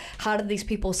 So how did these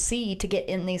people see to get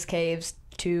in these caves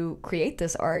to create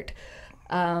this art?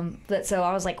 So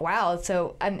I was like, wow.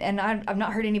 So I've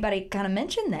not heard anybody kind of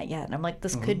mention that yet. And I'm like,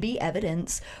 this could be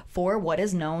evidence for what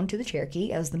is known to the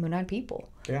Cherokee as the Moon-Eyed People.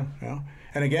 Yeah.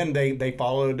 And again, they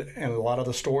followed, in a lot of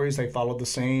the stories, they followed the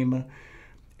same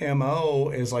MO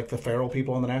as like the feral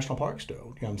people in the national parks do. You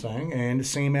know what I'm saying? And the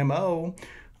same MO,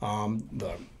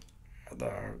 the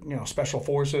special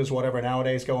forces, whatever,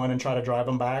 nowadays go in and try to drive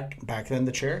them back. Back then,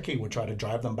 the Cherokee would try to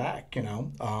drive them back,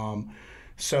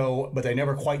 but they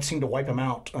never quite seem to wipe them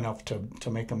out enough to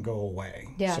make them go away.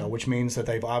 Yeah. So, which means that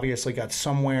they've obviously got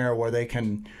somewhere where they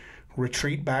can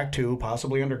retreat back to,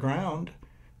 possibly underground,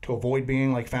 to avoid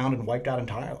being like found and wiped out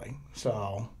entirely.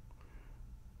 So,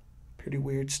 pretty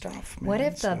weird stuff, man. What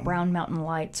if the Brown Mountain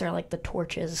Lights are like the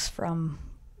torches from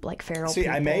like feral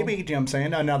people? Maybe, you know what I'm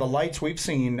saying? Now, the lights we've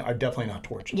seen are definitely not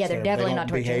torches. Yeah, they're definitely not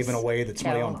torches. They don't behave in a way that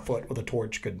somebody on foot with a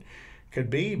torch could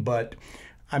be. But,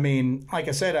 I mean, like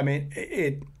I said,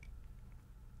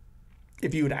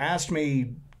 if you had asked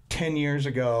me 10 years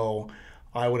ago,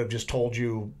 I would have just told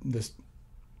you this.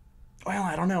 Well,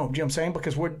 I don't know. You know what I'm saying?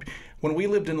 Because when we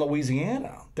lived in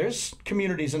Louisiana, there's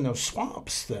communities in those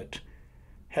swamps that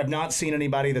have not seen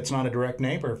anybody that's not a direct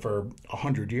neighbor for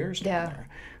 100 years down there.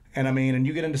 And and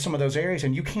you get into some of those areas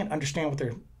and you can't understand what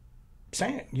they're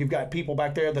saying. You've got people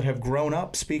back there that have grown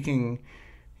up speaking,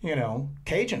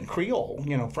 Cajun, Creole,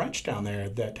 French down there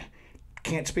that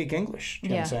can't speak English. You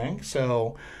know what I'm saying?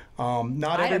 So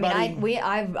not everybody.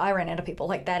 I ran into people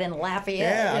like that in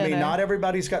Lafayette. Yeah, not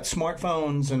everybody's got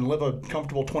smartphones and live a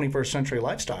comfortable 21st century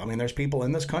lifestyle. There's people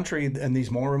in this country in these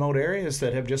more remote areas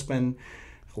that have just been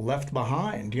left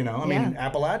behind.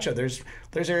 Appalachia,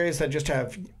 there's areas that just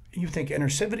have. You think inner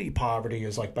city poverty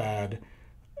is like bad.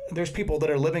 There's people that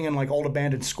are living in like old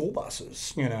abandoned school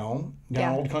buses, down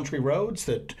old country roads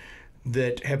that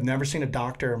that have never seen a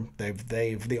doctor.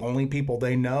 They've the only people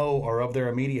they know are of their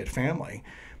immediate family.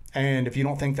 And if you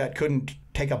don't think that couldn't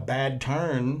take a bad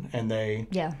turn and they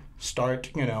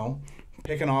start,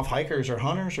 picking off hikers or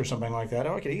hunters or something like that,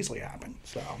 it could easily happen.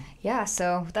 So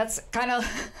so that's kind of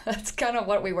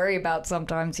what we worry about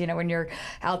sometimes, when you're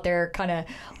out there kind of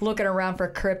looking around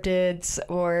for cryptids,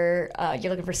 or you're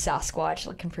looking for Sasquatch,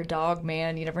 looking for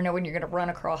Dogman. You never know when you're going to run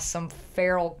across some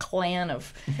feral clan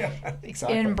of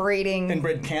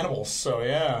inbred cannibals. So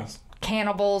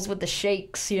cannibals with the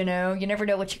shakes. You never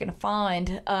know what you're going to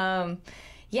find.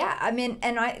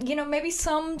 Maybe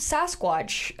some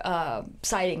Sasquatch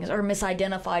sightings or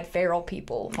misidentified feral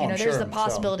people. There's the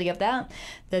possibility of that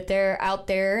they're out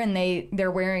there and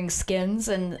they're wearing skins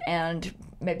and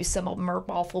maybe some of them are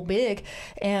awful big,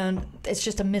 and it's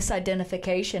just a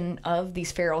misidentification of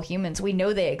these feral humans. We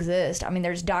know they exist.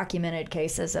 There's documented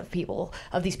cases of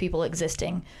these people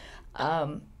existing.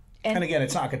 And again,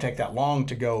 it's not going to take that long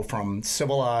to go from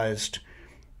civilized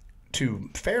to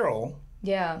feral.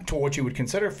 To what you would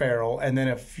consider feral, and then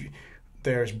if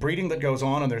there's breeding that goes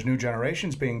on and there's new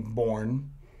generations being born,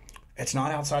 it's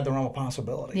not outside the realm of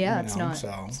possibility. It's not.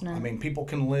 So, it's not. People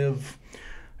can live.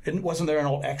 Wasn't there an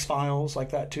old X-Files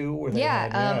like that too? Where they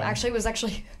actually, it was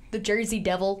the Jersey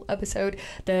Devil episode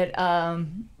that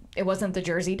it wasn't the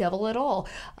Jersey Devil at all.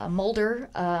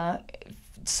 Mulder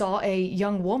saw a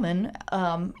young woman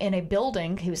in a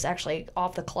building. He was actually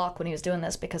off the clock when he was doing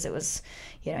this because it was,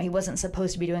 he wasn't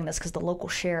supposed to be doing this because the local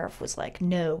sheriff was like,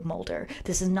 no, Mulder,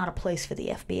 this is not a place for the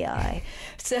FBI.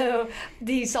 So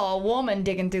he saw a woman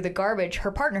digging through the garbage. Her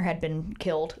partner had been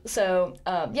killed. So,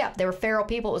 they were feral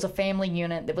people. It was a family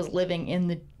unit that was living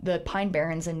in the Pine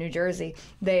Barrens in New Jersey.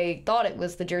 They thought it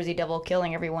was the Jersey Devil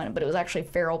killing everyone, but it was actually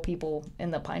feral people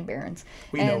in the Pine Barrens.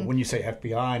 Well, when you say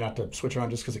FBI, not to switch around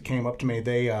just because it came up to me,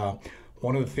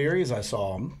 one of the theories I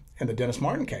saw in the Dennis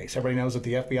Martin case, everybody knows that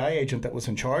the FBI agent that was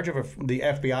in charge of the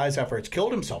FBI's efforts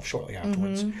killed himself shortly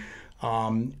afterwards.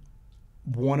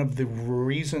 One of the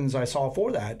reasons I saw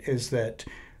for that is that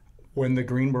when the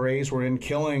Green Berets were in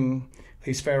killing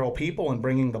these feral people and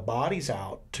bringing the bodies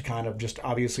out to kind of just,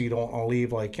 obviously you don't want to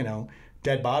leave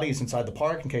dead bodies inside the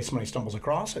park in case somebody stumbles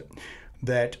across it,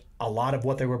 that a lot of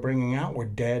what they were bringing out were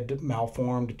dead,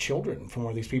 malformed children from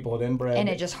where these people had inbred. And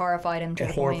it just horrified him to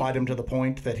the point. Him to the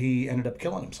point that he ended up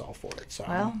killing himself for it. So,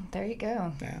 well, there you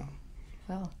go. Yeah.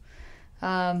 Well,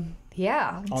 On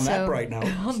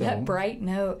that bright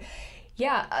note.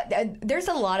 There's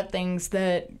a lot of things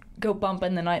that go bump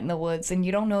in the night in the woods, and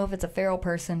you don't know if it's a feral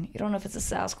person, you don't know if it's a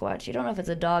Sasquatch, you don't know if it's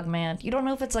a Dogman, you don't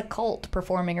know if it's a cult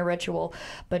performing a ritual.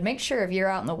 But make sure if you're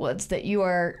out in the woods that you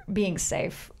are being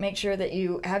safe. Make sure that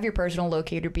you have your personal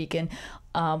locator beacon.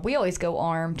 We always go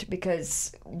armed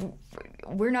because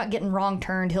we're not getting wrong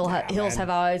turned, hills have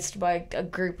eyes by a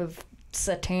group of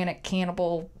satanic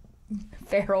cannibal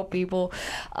feral people.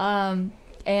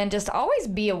 And just always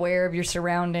be aware of your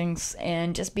surroundings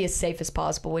and just be as safe as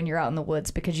possible when you're out in the woods,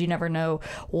 because you never know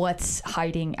what's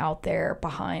hiding out there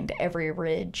behind every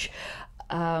ridge.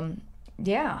 This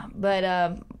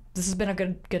has been a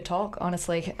good talk,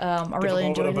 honestly. I really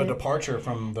enjoyed it. A little bit of a departure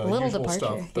from the usual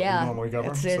stuff that we normally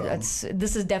cover.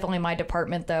 This is definitely my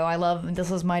department, though. This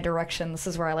is my direction. This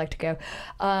is where I like to go.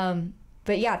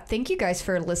 But yeah, thank you guys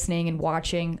for listening and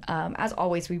watching. As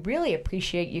always, we really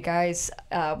appreciate you guys.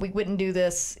 We wouldn't do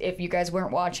this if you guys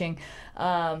weren't watching.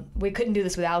 We couldn't do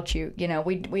this without you.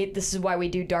 This is why we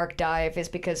do Dark Dive, is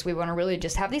because we want to really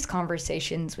just have these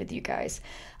conversations with you guys.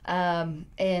 And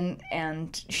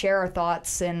share our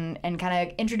thoughts and kind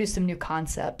of introduce some new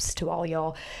concepts to all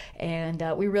y'all. And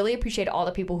we really appreciate all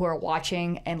the people who are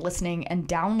watching and listening and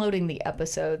downloading the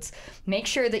episodes. Make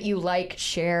sure that you like,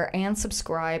 share, and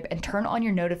subscribe, and turn on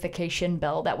your notification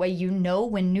bell. That way you know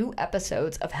when new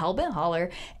episodes of Hellbent, Holler,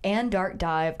 and Dark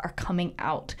Dive are coming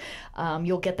out.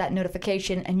 You'll get that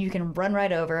notification and you can run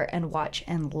right over and watch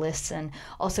and listen.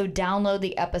 Also, download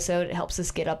the episode. It helps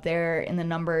us get up there in the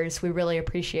numbers. We really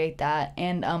appreciate that.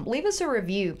 And leave us a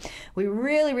review. We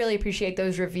really, really appreciate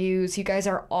those reviews. You guys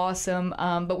are awesome.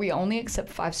 But we only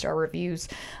accept 5-star reviews.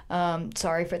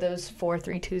 Sorry for those 4,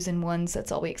 3, 2s, and 1s.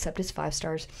 That's all we accept is 5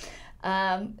 stars.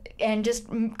 And just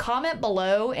comment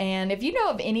below, and if you know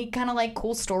of any kind of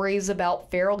cool stories about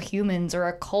feral humans or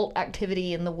occult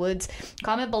activity in the woods,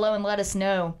 comment below and let us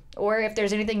know. Or if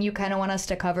there's anything you kind of want us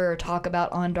to cover or talk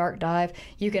about on Dark Dive,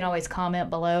 you can always comment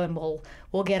below and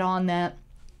we'll get on that.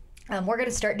 We're going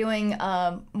to start doing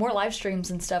more live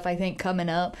streams and stuff, I think, coming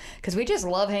up, because we just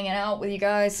love hanging out with you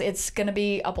guys. It's going to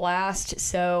be a blast.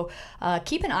 So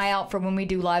keep an eye out for when we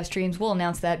do live streams. We'll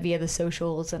announce that via the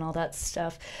socials and all that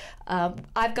stuff.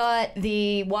 I've got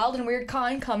the Wild and Weird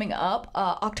Con coming up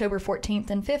October 14th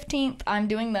and 15th. I'm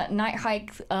doing that night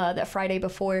hike that Friday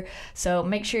before, so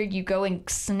make sure you go and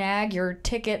snag your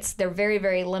tickets. They're very,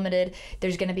 very limited.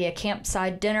 There's going to be a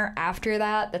campsite dinner after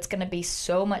that. That's going to be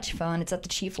so much fun. It's at the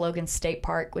Chief Logan State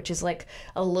Park, which is like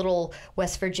a little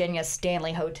West Virginia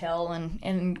Stanley hotel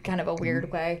in kind of a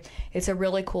weird way. It's a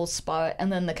really cool spot.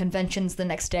 And then the convention's the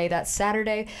next day. That's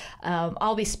Saturday.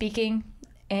 I'll be speaking.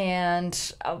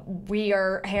 And we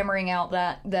are hammering out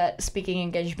that speaking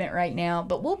engagement right now,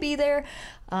 but we'll be there.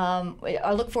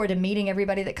 I look forward to meeting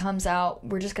everybody that comes out.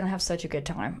 We're just going to have such a good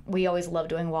time. We always love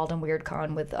doing Wild and Weird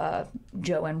Con with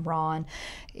Joe and Ron.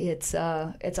 It's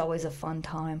always a fun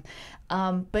time.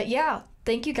 But yeah,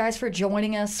 thank you guys for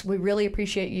joining us. We really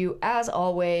appreciate you as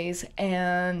always.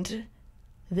 And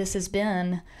this has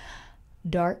been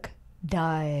Dark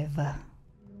Dive.